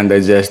person can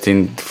digest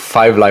in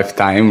 5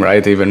 lifetime,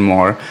 right? Even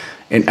more.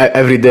 In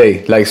every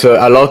day, so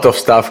a lot of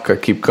stuff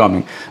keep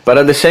coming. But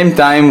at the same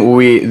time,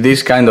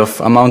 this kind of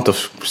amount of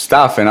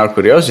stuff and our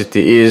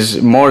curiosity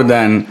is more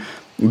than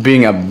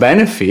being a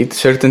benefit,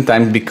 certain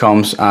times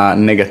becomes a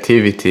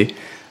negativity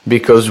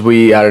because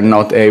we are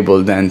not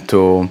able then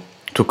to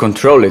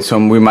control it. So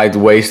we might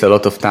waste a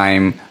lot of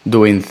time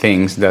doing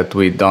things that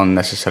we don't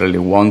necessarily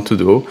want to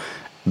do,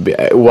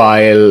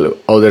 while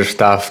other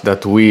stuff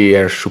that we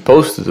are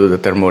supposed to do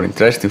that are more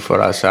interesting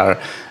for us are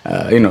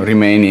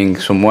remaining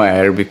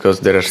somewhere because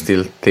there are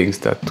still things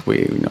that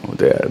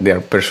they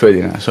are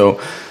persuading us. So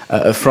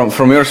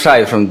from your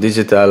side, from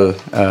digital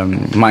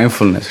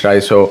mindfulness,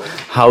 right? So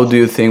how do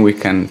you think we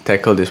can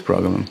tackle this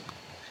problem?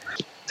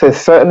 So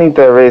certainly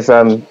there's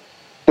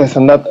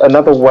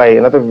another way,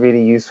 another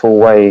really useful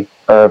way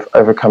of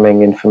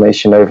overcoming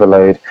information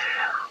overload,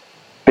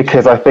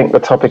 because I think the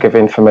topic of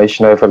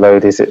information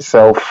overload is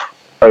itself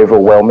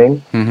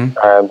overwhelming.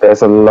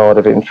 There's a lot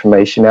of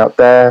information out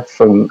there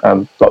from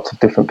lots of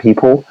different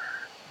people.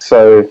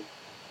 So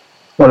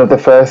one of the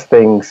first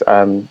things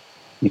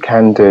you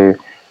can do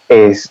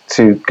is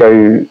to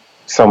go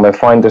somewhere,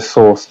 find a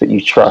source that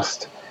you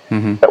trust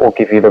that will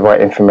give you the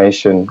right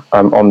information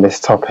on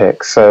this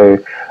topic. So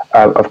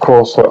of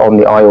course we're on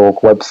the IORG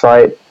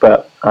website,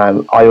 but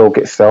IORG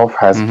itself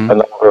has a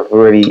number of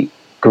really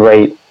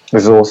great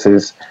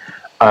resources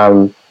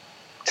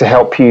to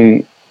help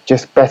you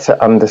just better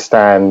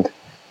understand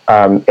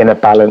in a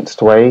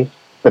balanced way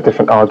the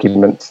different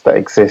arguments that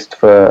exist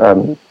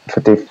for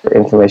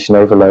information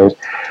overload,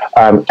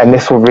 and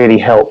this will really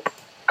help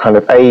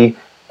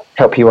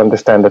help you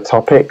understand the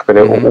topic, but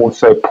it will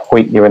also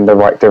point you in the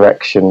right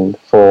direction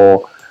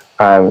for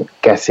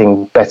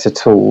getting better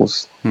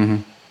tools,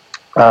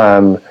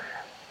 better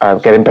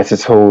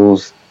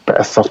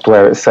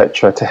software,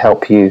 etc., to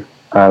help you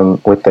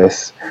with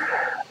this.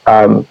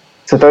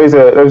 So those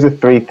are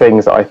 3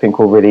 things that I think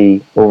will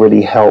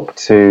really help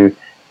to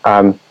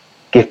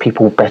give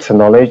people better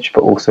knowledge,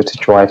 but also to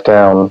drive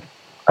down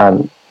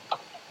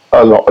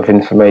a lot of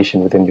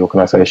information within the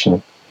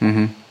organization.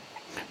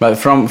 But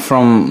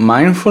from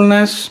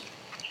mindfulness,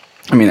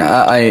 I mean,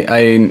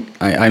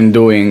 I'm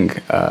doing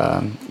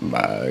a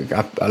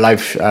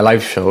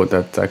live show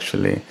that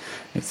actually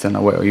it's on a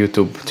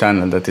YouTube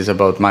channel that is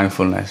about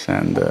mindfulness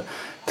and.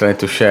 Try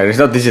to share. It's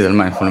not digital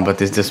mindfulness, but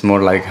it's just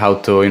more like how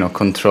to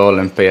control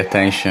and pay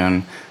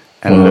attention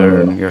and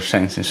learn your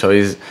senses. So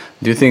do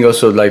you think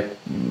also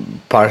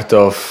part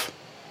of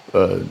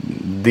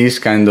this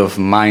kind of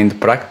mind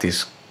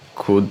practice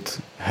could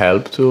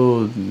help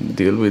to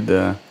deal with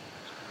the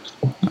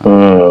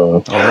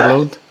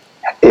overload?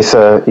 It's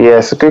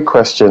a good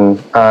question.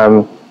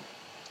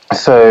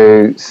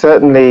 So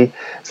certainly,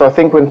 I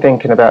think when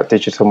thinking about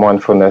digital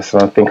mindfulness,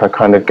 and I think I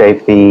kind of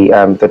gave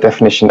the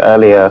definition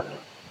earlier.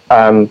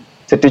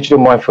 So digital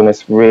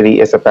mindfulness really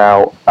is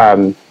about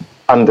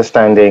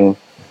understanding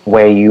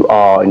where you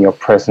are in your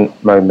present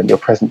moment, your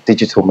present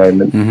digital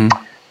moment. Mm-hmm.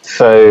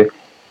 So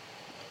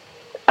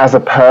as a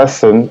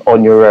person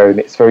on your own,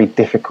 it's very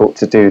difficult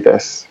to do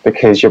this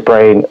because your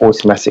brain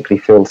automatically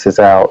filters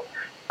out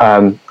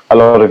a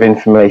lot of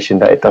information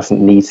that it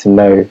doesn't need to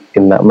know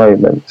in that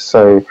moment.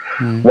 So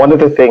one of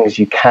the things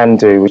you can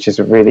do, which is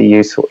really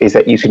useful, is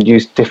that you can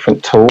use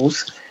different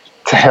tools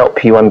to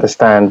help you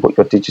understand what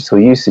your digital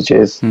usage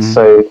is.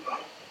 So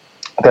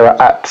there are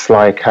apps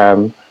like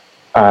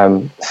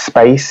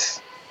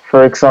Space,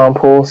 for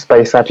example.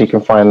 Space app, you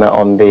can find that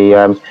on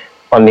the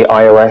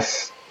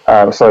iOS,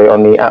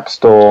 on the App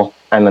Store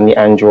and on the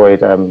Android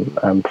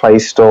Play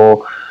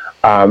Store,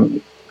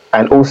 and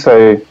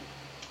also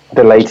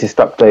the latest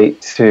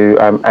update to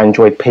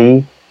Android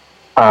P,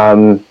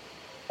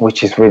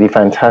 which is really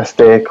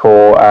fantastic,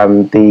 or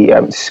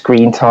the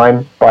Screen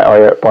Time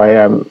by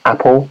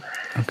Apple.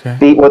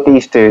 Okay. What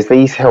these do is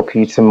these help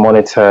you to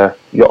monitor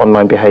your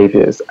online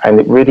behaviors, and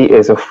it really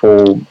is a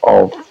form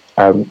of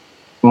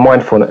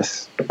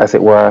mindfulness, as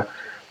it were.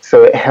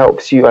 So it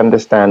helps you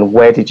understand,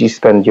 where did you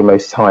spend your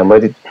most time? Where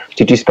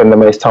did you spend the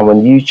most time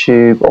on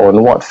YouTube or on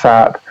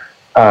WhatsApp,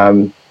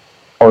 on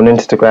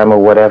Instagram or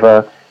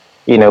whatever?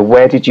 You know,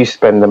 where did you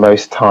spend the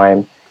most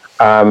time?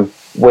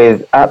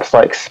 With apps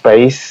like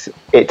Space,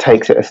 it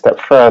takes it a step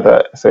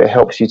further. So it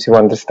helps you to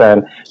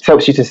understand, it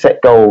helps you to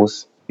set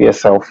goals for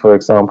yourself. For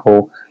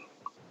example,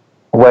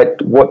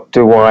 what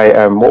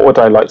would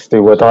I like to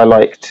do? Would I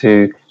like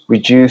to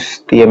reduce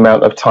the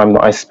amount of time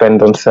that I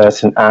spend on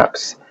certain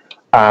apps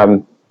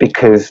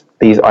because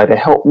these either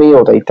help me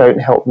or they don't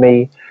help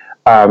me?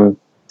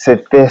 So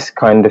this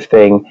kind of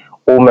thing,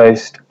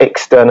 almost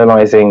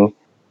externalizing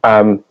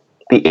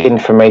the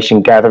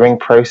information gathering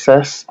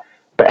process,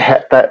 but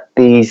that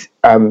these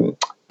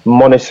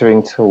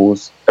monitoring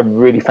tools are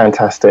really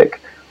fantastic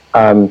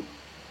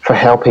for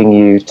helping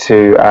you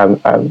to,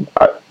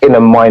 in a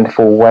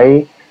mindful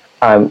way,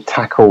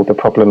 tackle the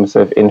problems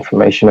of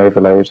information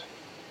overload.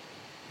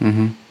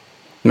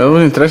 Mm-hmm. That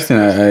was interesting.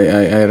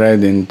 I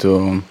read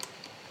into,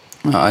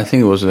 I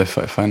think it was the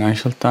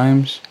Financial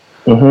Times,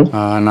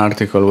 an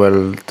article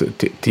where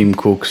Tim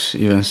Cooks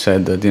even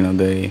said that, you know,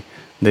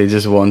 they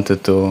just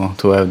wanted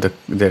to have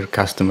their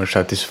customers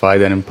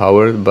satisfied and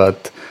empowered,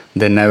 but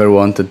they never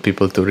wanted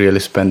people to really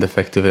spend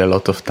effectively a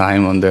lot of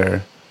time on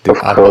their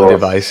Apple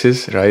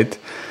devices, right?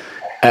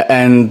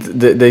 And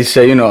they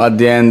say, you know, at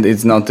the end,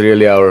 it's not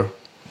really our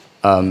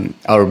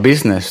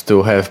business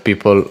to have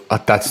people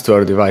attached to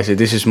our devices.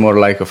 This is more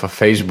like of a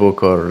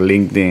Facebook or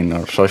LinkedIn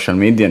or social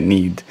media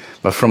need.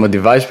 But from a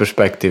device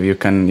perspective, you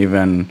can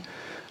even,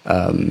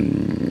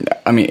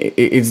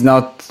 it's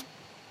not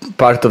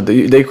part of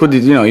they could,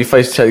 you know, if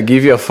I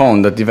give you a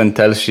phone that even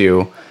tells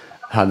you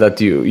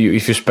that you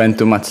if you spend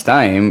too much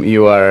time,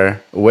 you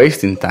are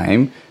wasting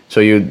time.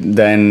 So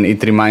then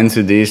it reminds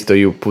you this, so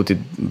you put it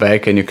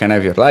back and you can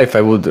have your life.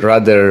 I would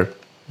rather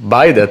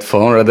buy that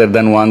phone rather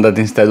than one that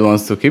instead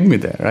wants to keep me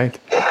there, right?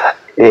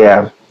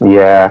 Yeah.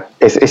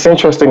 It's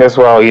interesting as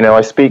well. You know,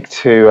 I speak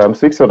to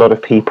a lot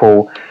of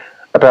people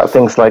about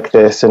things like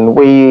this, and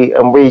we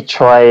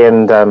try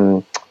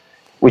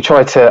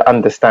to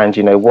understand,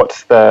 you know,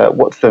 what's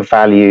the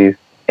value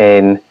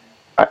in,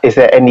 is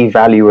there any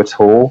value at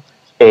all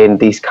in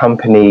these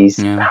companies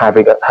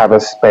have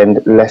us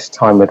spend less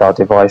time with our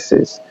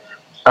devices?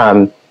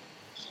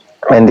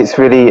 And it's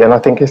really, and I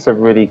think it's a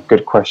really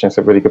good question. It's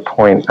a really good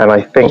point. And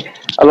I think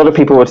a lot of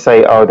people would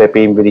say, oh, they're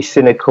being really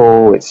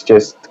cynical. It's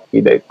just,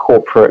 you know,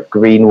 corporate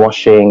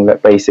greenwashing,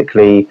 that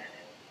basically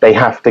they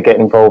have to get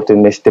involved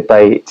in this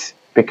debate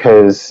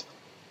because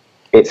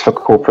it's for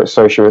corporate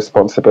social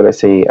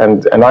responsibility.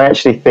 And I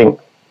actually think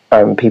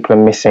people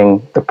are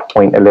missing the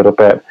point a little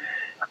bit.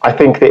 I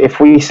think that if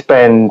we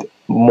spend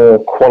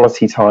more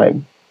quality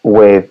time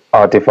with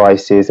our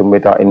devices and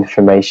with our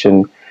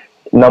information,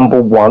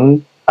 number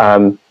one,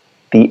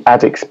 the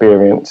ad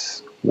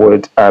experience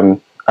would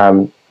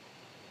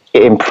it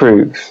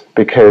improves,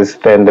 because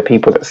then the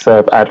people that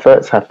serve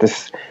adverts have to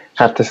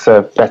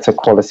serve better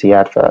quality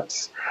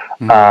adverts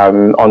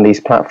on these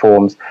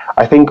platforms.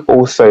 I think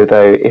also,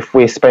 though, if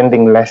we're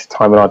spending less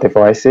time on our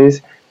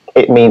devices,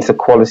 it means the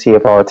quality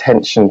of our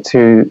attention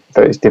to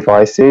those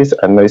devices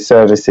and those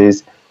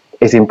services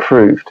is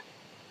improved.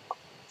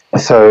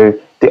 So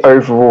the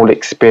overall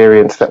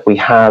experience that we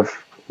have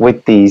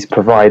with these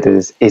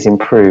providers is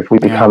improved. We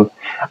become,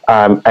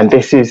 and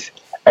this is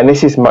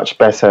much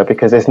better,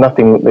 because there's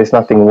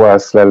nothing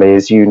worse, Lily,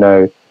 as you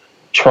know,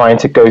 trying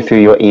to go through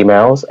your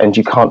emails and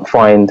you can't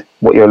find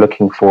what you're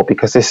looking for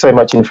because there's so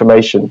much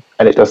information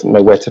and it doesn't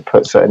know where to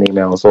put certain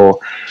emails. Or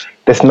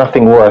there's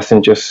nothing worse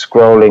than just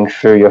scrolling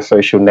through your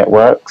social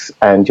networks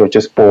and you're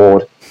just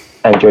bored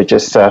and you're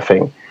just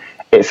surfing.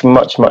 It's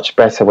much, much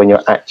better when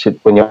you're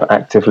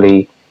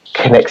actively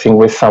connecting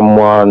with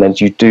someone and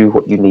you do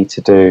what you need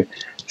to do.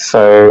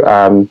 So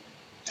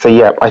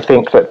yeah, I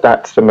think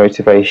that's the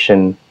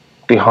motivation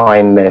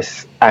behind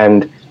this,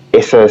 and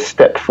it's a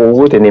step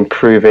forward in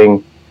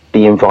improving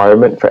the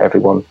environment for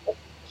everyone.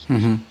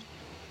 Mm-hmm.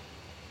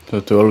 So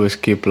to always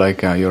keep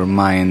like your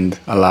mind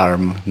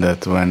alarm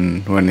that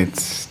when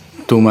it's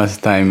too much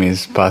time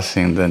is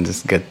passing, then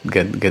just get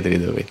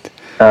rid of it.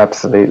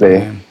 Absolutely.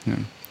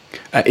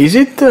 Yeah. Is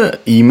it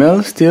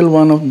email still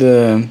one of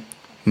the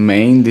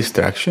main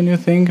distraction, you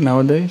think,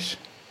 nowadays?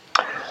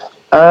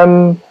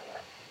 I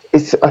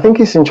think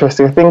it's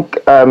interesting. I think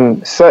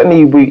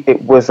certainly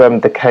it was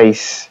the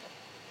case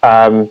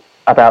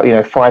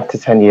about 5 to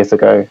 10 years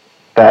ago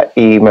that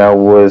email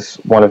was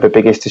one of the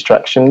biggest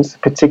distractions,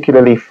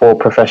 particularly for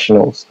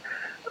professionals,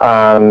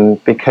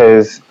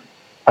 because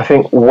I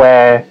think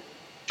where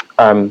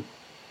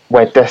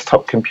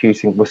desktop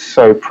computing was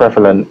so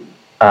prevalent,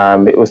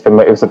 it was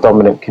the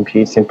dominant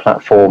computing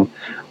platform.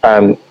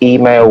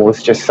 Email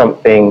was just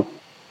something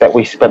that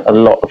we spent a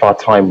lot of our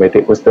time with.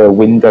 It was the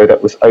window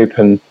that was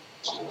open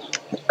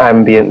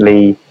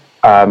ambiently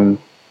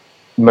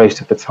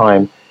most of the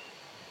time.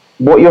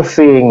 What you're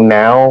seeing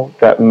now,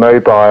 that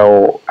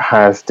mobile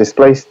has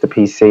displaced the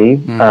PC,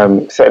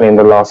 certainly in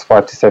the last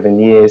 5 to 7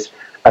 years,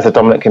 as a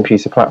dominant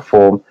computer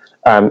platform,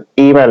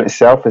 email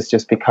itself has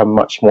just become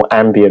much more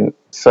ambient.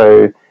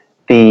 So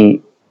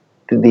the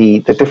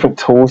different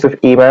tools of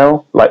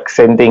email, like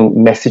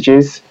sending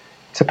messages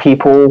to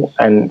people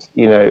and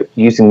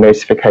using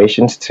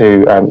notifications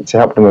to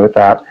help them with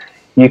that,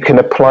 you can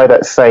apply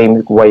that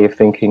same way of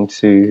thinking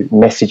to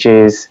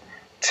messages,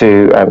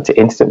 to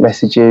instant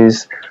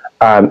messages,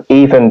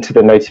 even to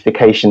the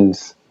notification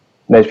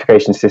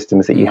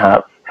systems that you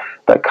have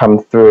that come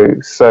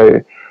through.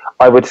 So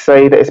I would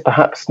say that it's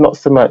perhaps not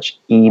so much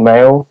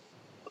email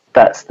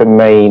that's the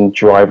main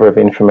driver of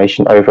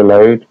information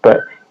overload,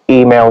 but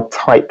email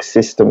type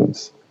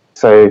systems.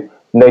 So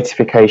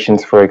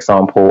notifications, for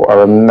example,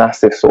 are a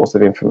massive source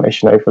of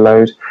information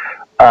overload.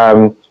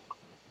 I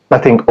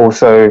think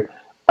also,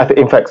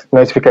 in fact,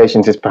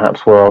 notifications is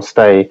perhaps where I'll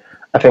stay.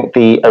 I think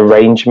the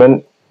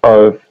arrangement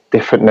of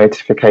different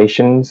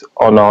notifications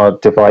on our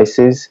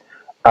devices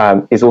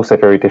is also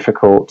very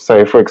difficult.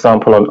 So, for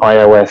example, on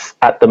iOS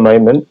at the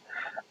moment,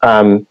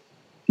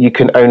 you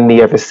can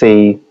only ever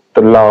see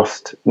the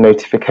last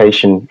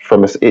notification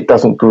from us. It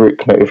doesn't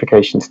group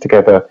notifications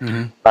together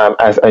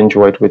as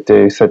Android would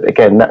do. So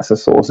again, that's a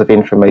source of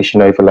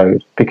information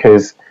overload,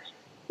 because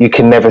you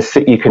can never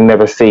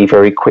see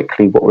very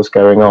quickly what was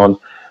going on.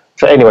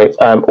 So anyway,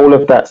 all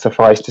of that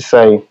suffice to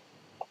say,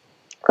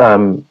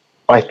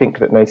 I think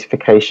that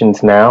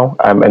notifications now,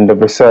 and the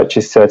research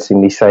is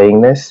certainly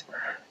saying this,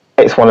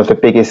 it's one of the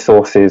biggest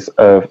sources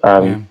of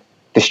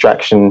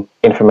distraction,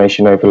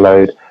 information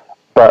overload.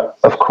 But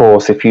of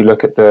course, if you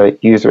look at the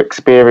user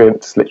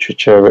experience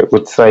literature, it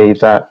would say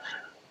that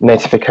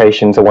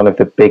notifications are one of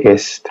the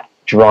biggest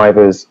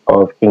drivers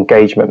of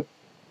engagement.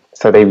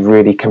 So they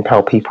really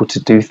compel people to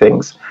do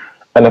things.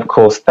 And of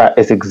course, that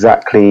is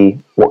exactly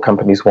what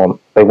companies want.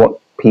 They want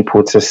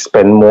people to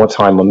spend more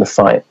time on the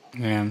site.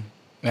 Yeah.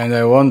 And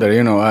I wonder,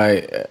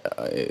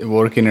 I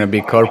work in a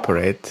big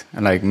corporate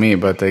like me,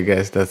 but I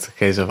guess that's the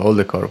case of all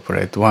the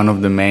corporate. One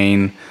of the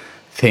main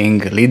thing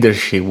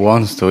leadership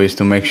wants is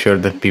to make sure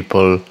that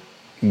people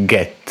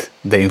get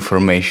the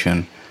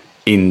information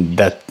in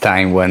that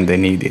time when they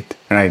need it,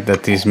 right?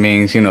 That is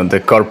means,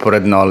 the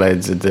corporate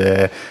knowledge,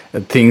 the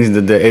things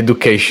that the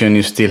education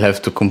you still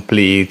have to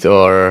complete,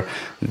 or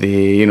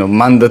the,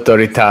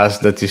 mandatory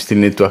tasks that you still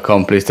need to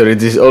accomplish. So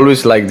it is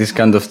always like this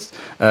kind of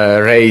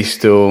race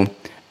to,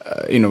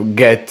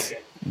 get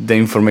the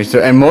information.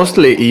 And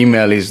mostly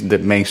email is the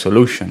main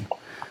solution.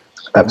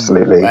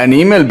 Absolutely. And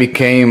email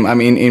became,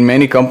 in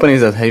many companies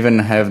that even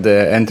have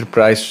the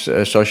enterprise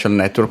social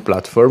network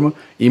platform,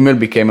 email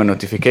became a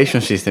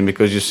notification system,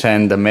 because you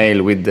send a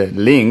mail with the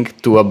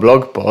link to a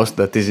blog post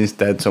that is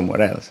instead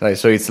somewhere else, right?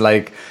 So it's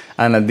like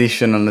an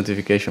additional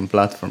notification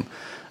platform.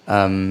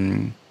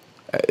 I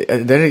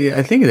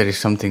think there is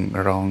something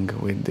wrong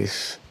with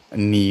this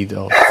need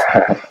of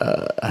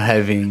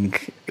having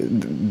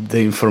the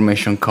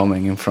information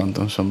coming in front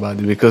of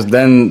somebody, because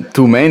then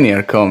too many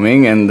are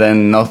coming and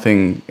then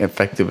nothing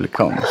effectively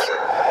comes.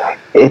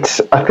 What's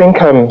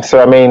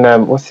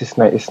his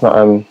name? It's not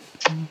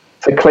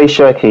so Clay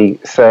Shirky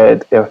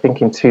said, I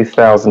think in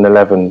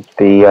 2011,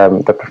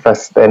 the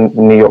professor, the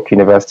New York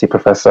University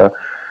professor,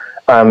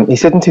 he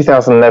said in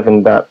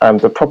 2011 that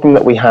the problem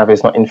that we have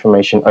is not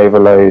information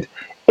overload,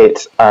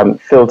 it's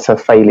filter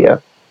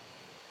failure.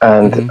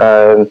 And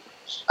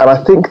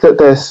I think that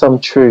there's some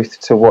truth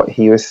to what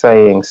he was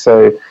saying.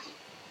 So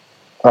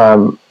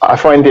I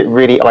find it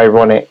really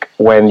ironic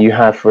when you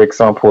have, for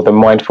example, the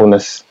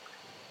mindfulness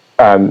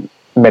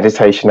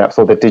meditation apps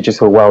or the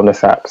digital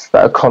wellness apps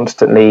that are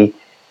constantly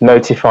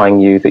notifying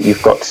you that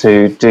you've got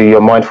to do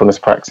your mindfulness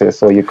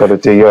practice, or you've got to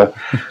do your,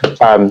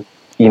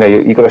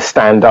 you've got to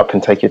stand up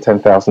and take your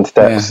 10,000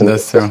 steps. Yeah, and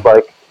that's it's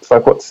like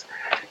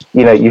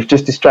you've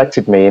just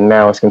distracted me, and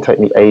now it's going to take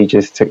me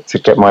ages to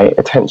get my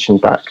attention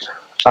back.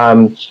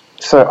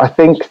 So I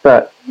think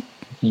that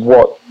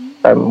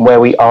where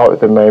we are at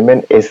the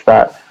moment is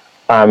that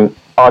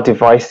our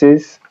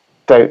devices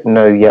don't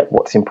know yet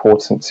what's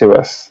important to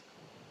us.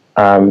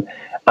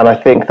 And I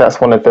think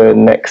that's one of the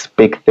next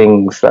big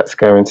things that's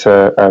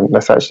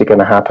actually going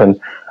to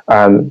happen.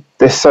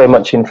 There's so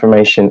much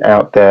information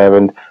out there,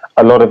 and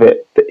a lot of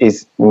it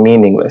is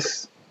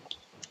meaningless.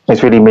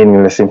 It's really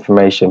meaningless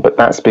information, but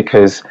that's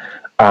because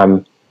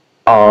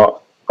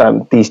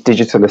these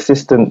digital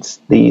assistants,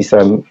 these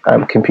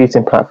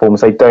computing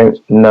platforms, they don't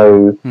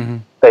know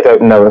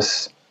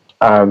us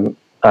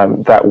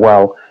that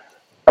well.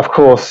 Of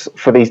course,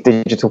 for these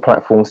digital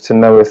platforms to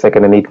know us, they're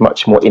going to need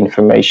much more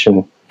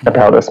information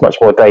about us, much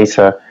more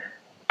data.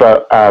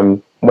 But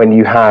when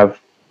you have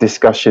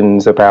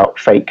discussions about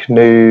fake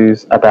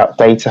news, about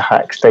data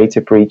hacks, data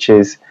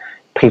breaches,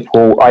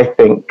 people, I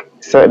think,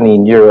 certainly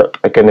in Europe,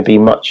 are going to be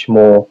much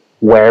more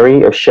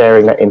wary of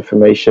sharing that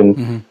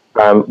information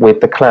with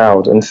the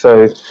cloud. And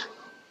so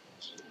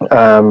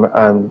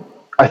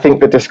I think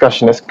the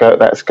discussion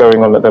that's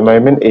going on at the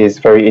moment is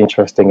very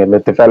interesting, and the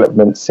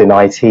developments in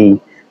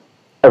IT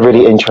are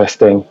really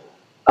interesting.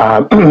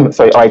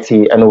 So IT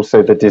and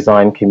also the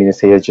design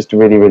community is just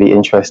really, really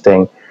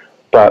interesting.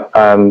 But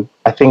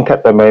I think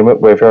at the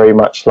moment we're very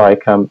much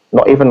like,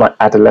 not even like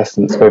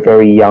adolescents, we're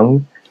very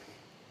young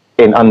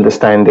in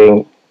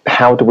understanding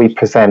how do we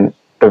present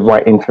the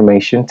right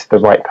information to the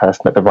right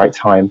person at the right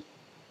time.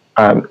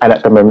 And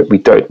at the moment we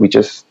don't. We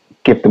just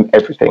give them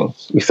everything.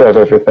 We serve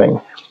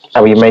everything.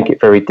 And we make it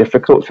very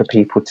difficult for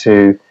people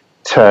to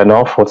turn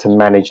off or to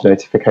manage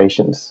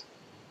notifications.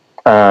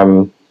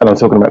 And I'm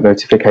talking about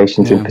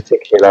notifications in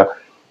particular.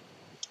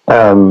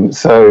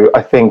 So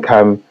I think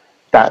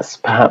that's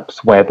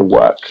perhaps where the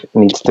work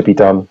needs to be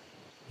done.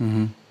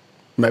 Mm-hmm.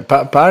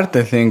 But part,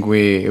 I think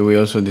we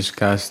also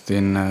discussed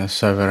in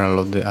several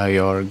of the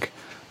iOrg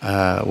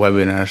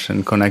webinars,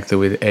 and connected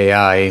with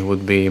AI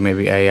would be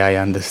maybe AI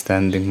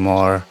understanding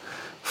more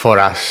for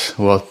us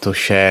what to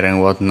share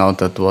and what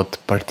not at what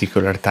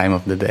particular time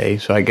of the day.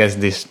 So I guess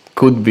this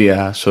could be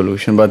a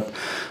solution. But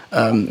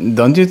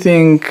don't you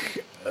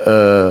think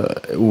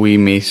we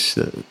miss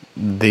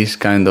this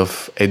kind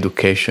of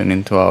education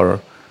into our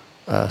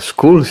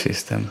school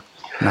system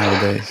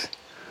nowadays?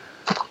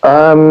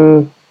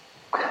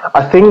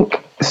 I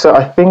think so.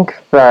 I think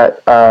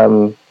that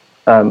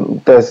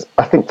there's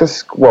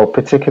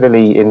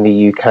particularly in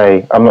the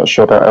UK. I'm not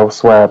sure about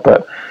elsewhere,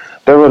 but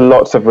there are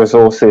lots of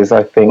resources,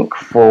 I think,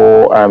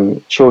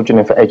 for children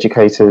and for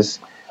educators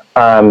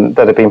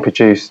that are being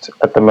produced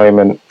at the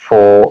moment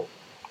for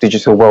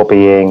digital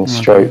well-being,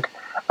 stroke,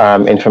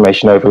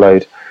 information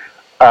overload.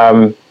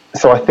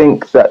 So I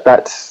think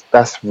that's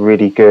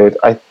really good.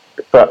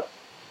 But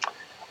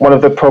one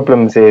of the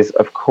problems is,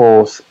 of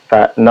course,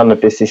 that none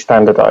of this is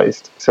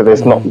standardized. So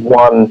there's not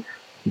one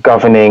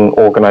governing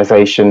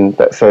organization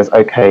that says,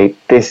 okay,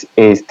 this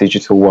is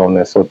digital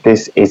wellness, or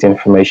this is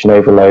information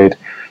overload,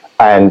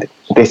 and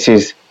this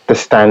is the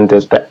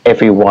standard that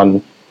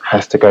everyone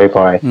has to go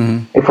by.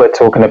 If we're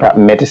talking about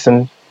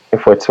medicine,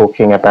 if we're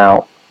talking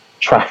about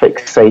traffic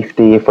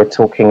safety, if we're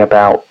talking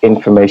about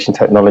information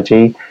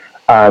technology,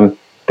 there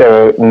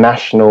are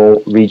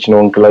national,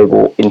 regional, and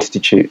global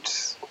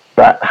institutes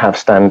that have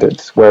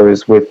standards,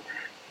 whereas with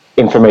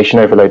information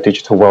overload,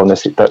 digital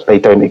wellness, that they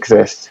don't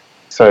exist.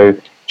 So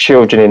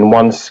children in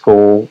one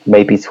school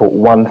may be taught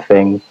one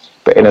thing,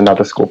 but in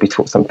another school be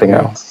taught something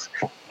else.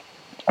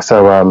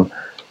 So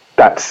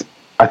that's,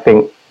 I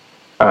think,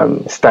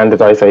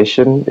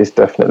 standardization is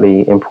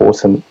definitely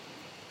important.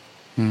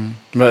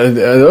 But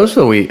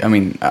also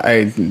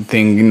I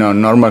think,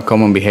 normal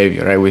common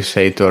behavior, right? We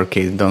say to our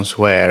kids, don't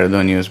swear,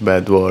 don't use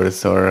bad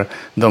words, or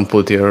don't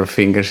put your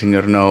fingers in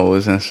your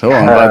nose, and so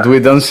on. But we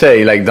don't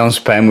say, like, don't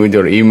spam with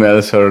your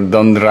emails, or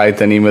don't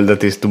write an email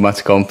that is too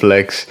much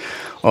complex,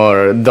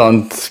 or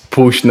don't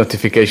push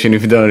notification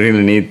if you don't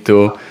really need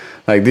to.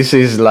 Like, this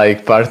is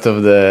like part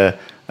of the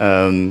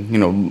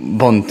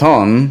bon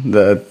ton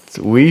that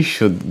we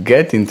should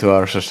get into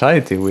our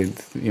society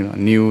with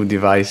new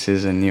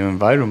devices and new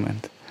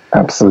environment.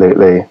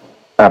 Absolutely,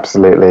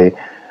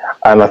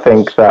 and I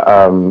think that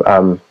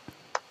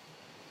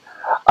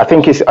I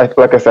think it's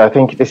like I said. I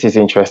think this is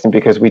interesting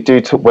because we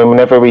do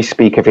whenever we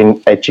speak of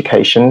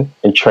education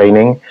and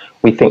training,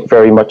 we think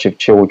very much of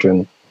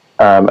children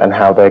and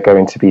how they're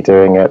going to be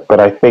doing it. But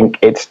I think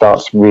it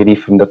starts really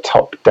from the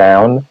top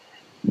down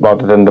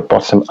rather than the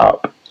bottom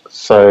up.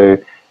 So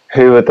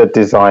who are the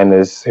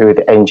designers? Who are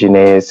the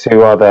engineers?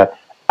 Who are the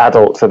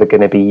adults that are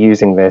going to be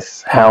using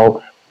this?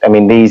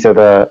 These are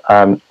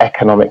the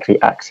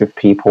economically active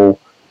people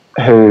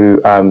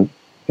who,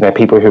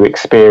 people who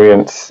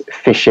experience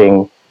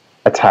phishing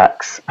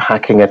attacks,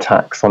 hacking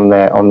attacks on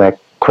their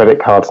credit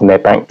cards and their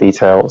bank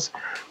details.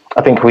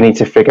 I think we need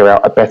to figure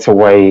out a better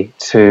way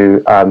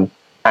to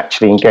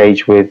actually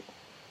engage with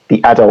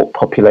the adult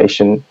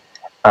population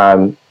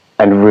and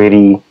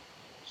really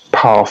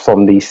pass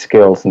on these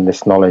skills and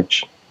this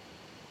knowledge.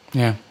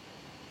 Yeah.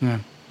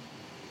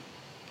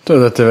 So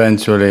that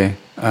eventually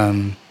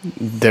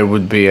there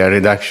would be a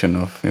reduction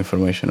of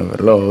information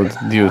overload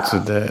due to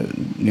the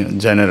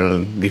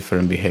general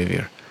different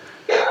behavior.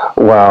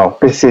 Wow,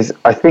 this is.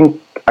 I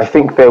think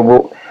there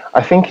will.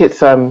 I think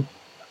it's.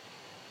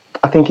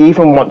 I think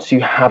even once you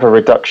have a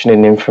reduction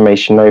in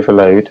information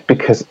overload,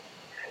 because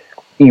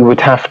you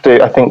would have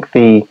to. I think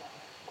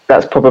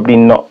that's probably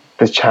not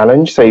the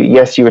challenge. So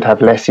yes, you would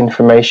have less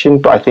information,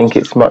 but I think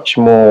it's much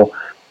more.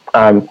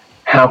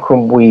 How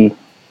can we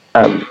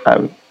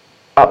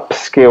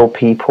upskill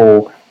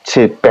people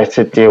to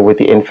better deal with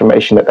the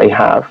information that they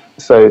have?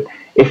 So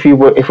if we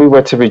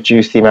were to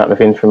reduce the amount of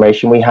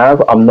information we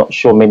have, I'm not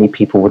sure many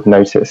people would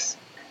notice.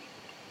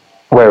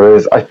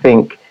 Whereas I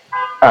think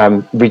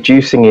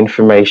reducing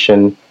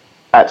information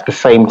at the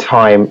same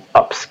time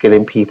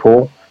upskilling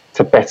people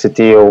to better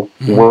deal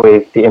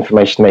with the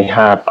information they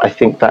have, I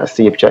think that's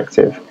the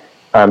objective.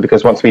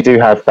 Because once we do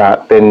have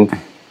that, then,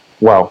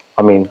 well,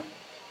 I mean,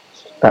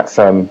 that's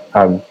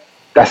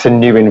a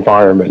new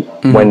environment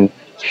when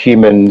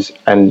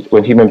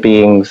human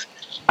beings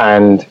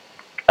and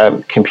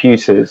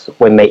computers,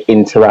 when they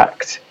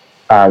interact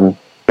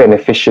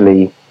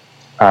beneficially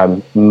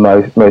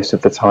most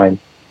of the time.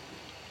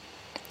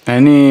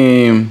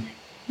 Anything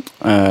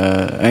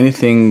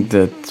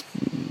that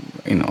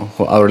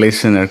our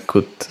listener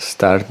could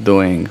start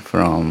doing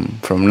from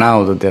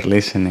now that they're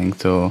listening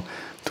to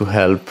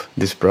help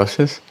this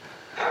process?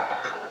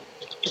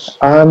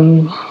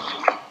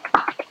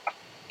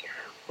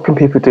 What can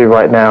people do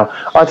right now?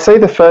 I'd say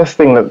the first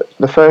thing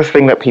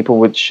that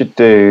people should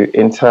do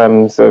in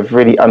terms of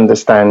really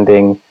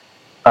understanding,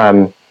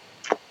 I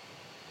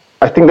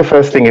think the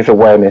first thing is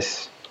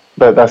awareness.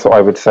 That's what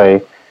I would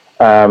say.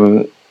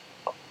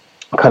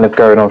 Kind of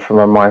going on from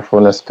a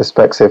mindfulness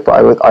perspective, but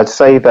I'd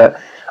say that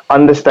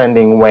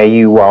understanding where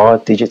you are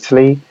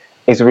digitally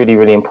is really,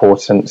 really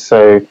important.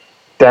 So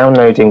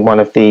downloading one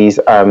of these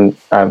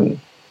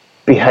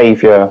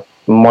behavior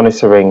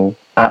monitoring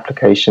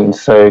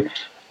applications. So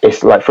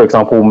it's like, for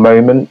example,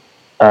 Moment.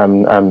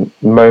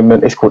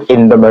 Moment. It's called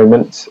In the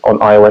Moment on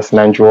iOS and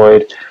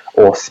Android,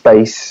 or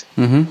Space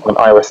on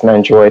iOS and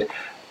Android.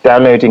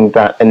 Downloading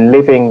that and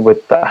living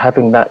with that,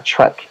 having that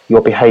track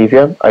your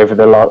behavior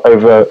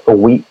over a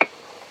week,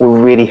 will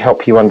really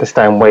help you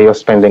understand where you're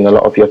spending a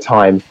lot of your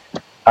time,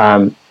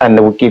 and it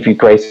will give you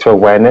greater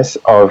awareness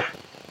of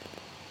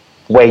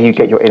where you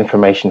get your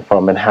information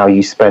from and how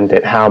you spend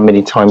it, how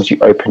many times you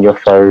open your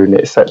phone,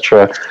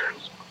 etc.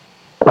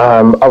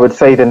 I would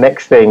say the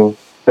next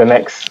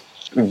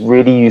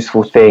really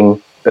useful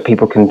thing that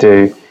people can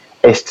do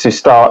is to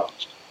start,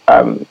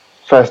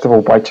 first of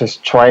all, by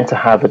just trying to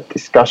have a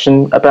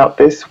discussion about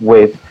this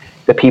with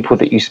the people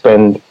that you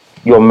spend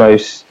the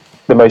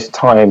most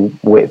time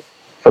with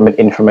from an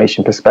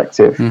information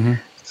perspective.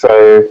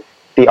 So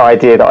the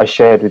idea that I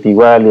shared with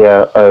you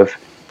earlier of,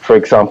 for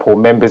example,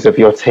 members of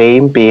your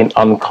team being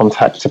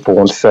uncontactable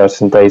on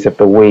certain days of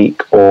the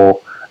week,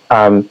 or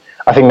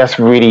I think that's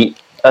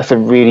a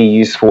really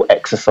useful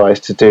exercise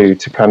to do,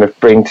 to kind of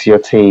bring to your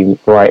team,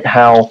 right,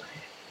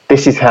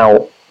 this is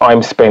how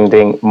I'm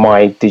spending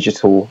my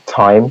digital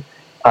time.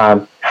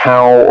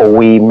 How are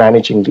we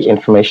managing the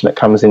information that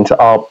comes into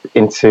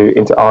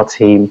our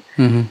team,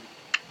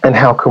 and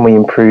how can we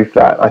improve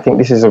that? I think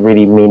this is a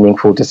really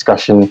meaningful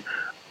discussion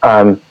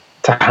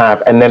to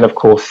have. And then, of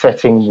course,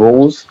 setting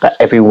rules that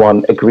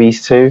everyone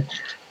agrees to.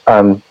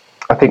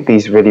 I think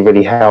these really,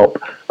 really help.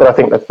 But I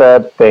think the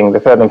third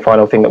and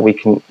final thing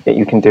that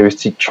you can do is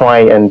to try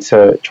and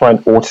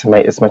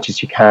automate as much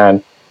as you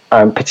can,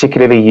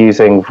 particularly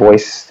using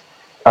voice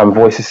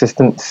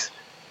assistants.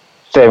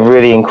 They're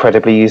really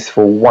incredibly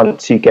useful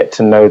once you get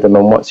to know them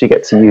and once you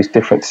get to use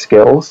different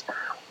skills,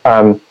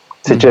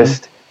 to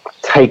just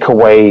take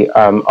away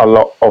a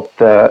lot of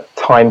the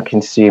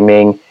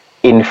time-consuming,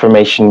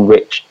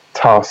 information-rich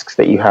tasks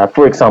that you have.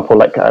 For example,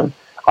 like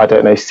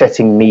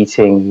setting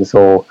meetings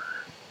or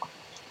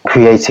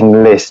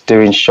creating lists,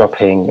 doing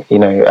shopping.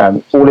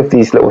 All of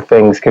these little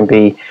things can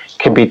be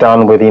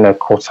done with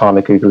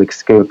Cortana,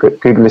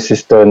 Google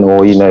Assistant,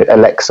 or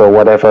Alexa, or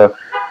whatever.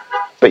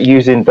 But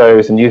using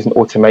those and using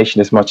automation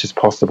as much as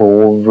possible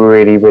will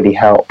really, really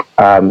help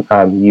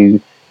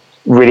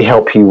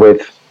you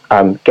with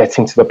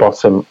getting to the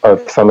bottom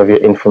of some of your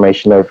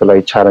information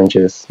overload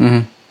challenges.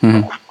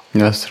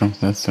 That's true.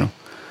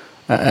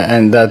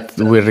 And that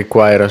will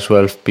require as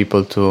well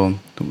people to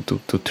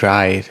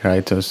try it,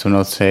 right? To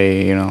not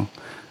say,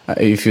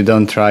 if you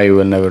don't try, you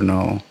will never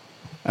know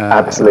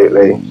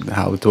absolutely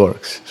how it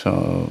works.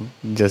 So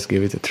just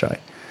give it a try,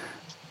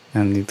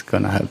 and it's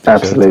gonna help.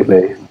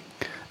 Absolutely.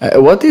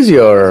 What is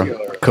your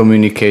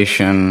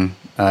communication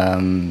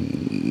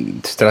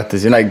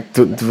strategy? Like,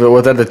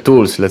 what are the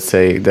tools, let's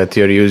say, that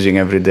you're using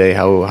every day?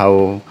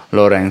 How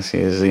Lawrence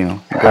is, going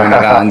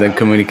around and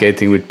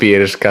communicating with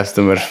peers,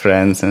 customers,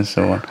 friends, and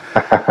so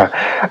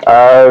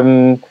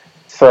on.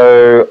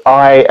 So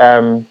I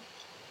am,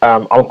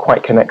 I'm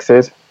quite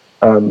connected.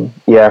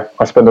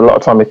 I spend a lot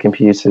of time with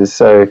computers,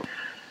 so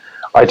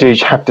I do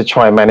have to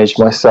try and manage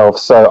myself.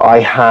 So I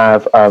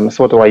have, so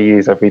what do I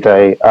use every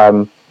day?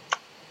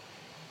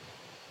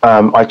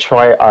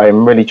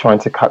 I'm really trying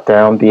to cut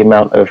down the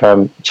amount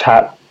of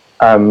chat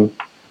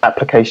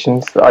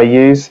applications that I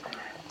use.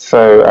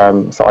 So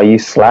I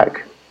use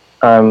Slack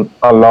a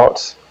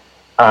lot.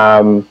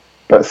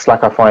 But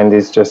Slack I find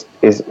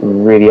is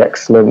really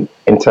excellent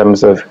in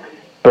terms of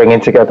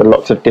bringing together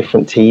lots of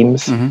different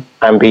teams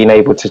and being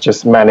able to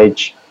just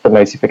manage the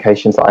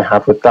notifications that I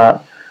have with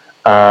that.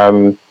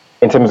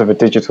 In terms of a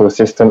digital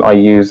assistant, I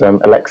use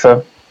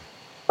Alexa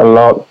a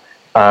lot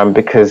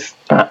because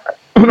that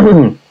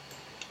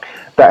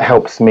that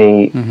helps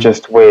me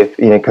just with,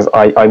 because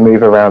I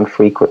move around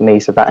frequently,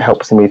 so that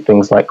helps me with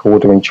things like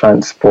ordering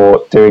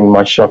transport, doing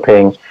my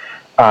shopping,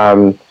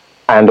 and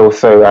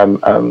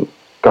also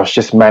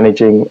just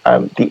managing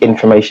the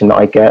information that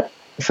I get.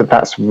 So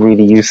that's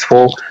really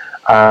useful.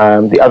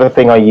 The other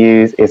thing I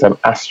use is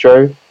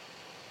Astro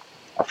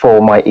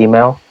for my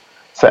email.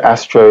 So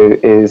Astro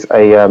is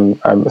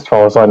as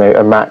far as I know,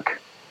 a Mac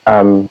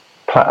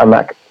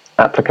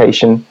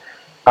application,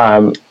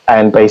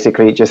 and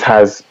basically it just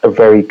has a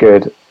very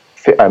good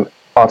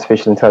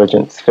artificial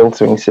intelligence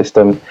filtering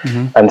system,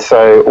 and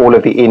so all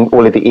of the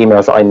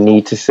emails that I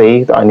need to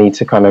see, that I need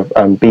to kind of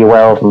be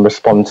aware of and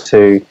respond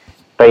to,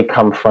 they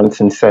come front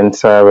and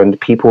center, and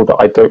people that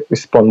I don't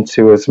respond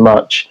to as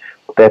much,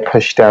 they're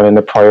pushed down in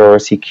the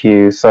priority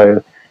queue.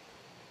 So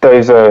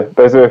those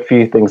are a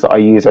few things that I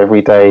use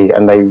every day,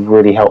 and they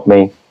really help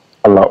me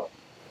a lot.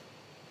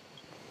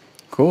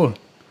 Cool.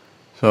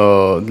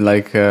 So,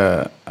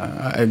 there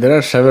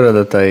are several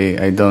that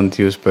I don't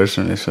use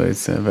personally, so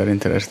it's very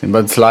interesting.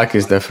 But Slack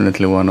is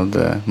definitely one of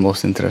the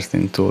most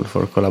interesting tools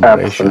for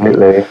collaboration.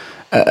 Absolutely.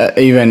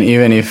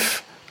 Even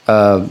if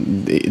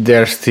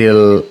they're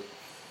still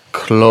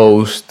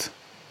closed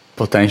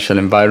potential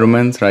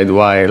environments, right?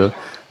 While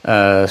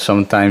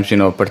sometimes,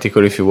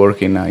 particularly if you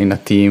work in a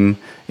team,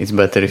 it's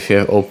better if you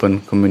have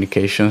open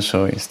communication.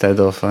 So instead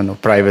of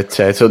private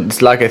chat, so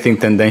Slack I think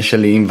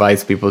tendentially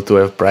invites people to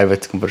have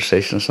private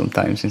conversations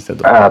sometimes instead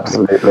of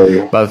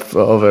absolutely. But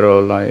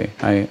overall,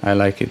 I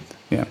like it.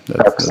 Yeah,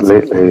 absolutely.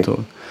 That's a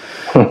cool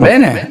tool.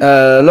 Bene,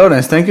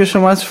 Lawrence, thank you so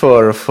much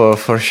for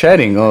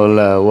sharing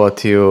all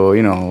what your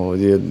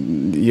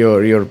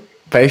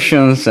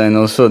passions, and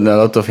also a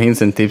lot of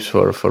hints and tips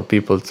for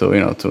people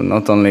to to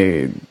not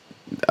only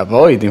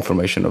avoid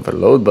information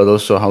overload, but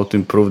also how to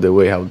improve the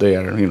way how they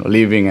are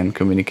living and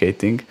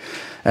communicating.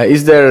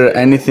 Is there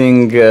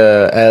anything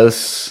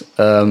else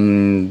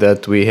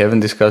that we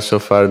haven't discussed so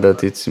far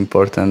that it's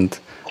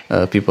important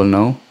people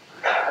know?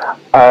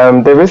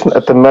 There isn't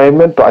at the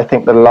moment, but I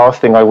think the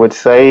last thing I would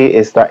say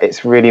is that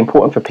it's really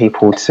important for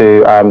people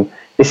to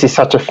this is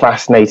such a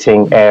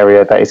fascinating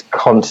area that is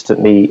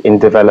constantly in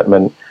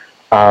development.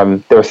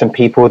 There are some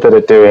people that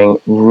are doing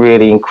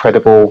really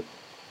incredible,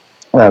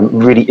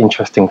 really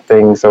interesting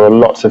things. There are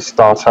lots of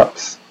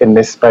startups in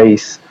this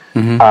space,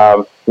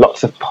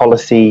 lots of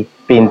policy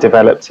being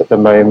developed at the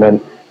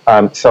moment.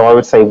 So I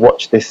would say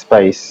watch this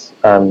space,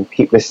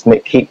 keep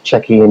listening, keep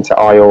checking into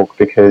IORG,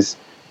 because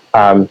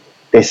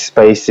this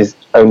space is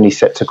only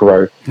set to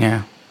grow.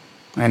 Yeah.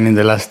 And in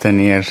the last 10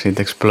 years, it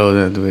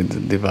exploded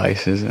with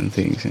devices and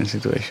things and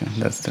situations.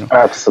 That's true.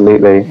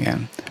 Absolutely. Yeah.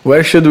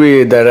 Where should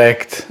we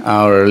direct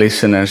our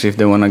listeners if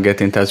they want to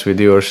get in touch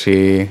with you or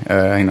see,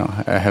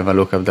 have a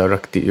look at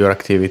your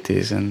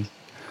activities? And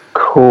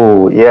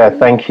cool. Yeah.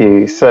 Thank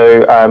you.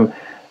 So,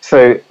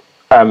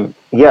 I'm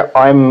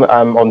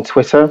on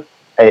Twitter.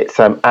 It's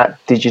at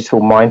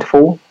Digital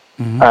Mindful.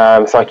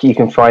 So you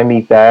can find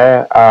me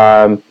there.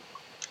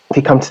 If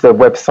you come to the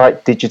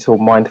website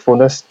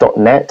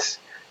digitalmindfulness.net.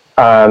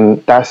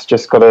 That's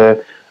just got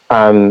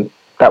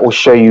that will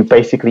show you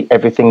basically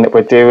everything that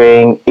we're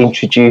doing,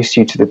 introduce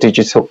you to the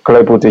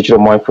global digital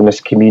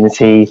mindfulness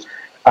community,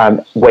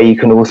 where you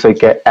can also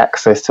get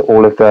access to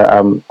all of the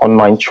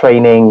online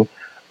training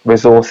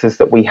resources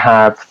that we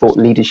have, thought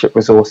leadership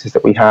resources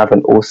that we have,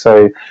 and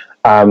also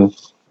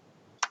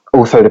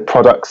the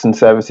products and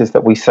services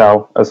that we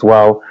sell as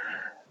well.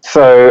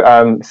 So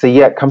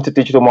come to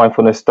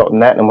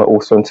digitalmindfulness.net, and we're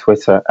also on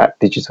Twitter at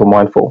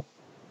digitalmindful.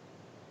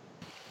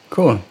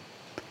 Cool.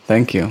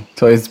 Thank you.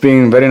 So it's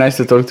been very nice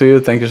to talk to you.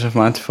 Thank you so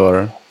much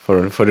for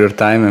your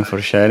time and for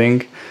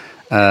sharing.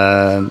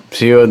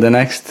 See you at the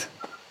next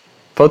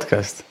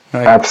podcast.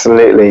 Right.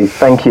 Absolutely.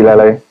 Thank you,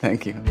 Lelo.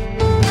 Thank you.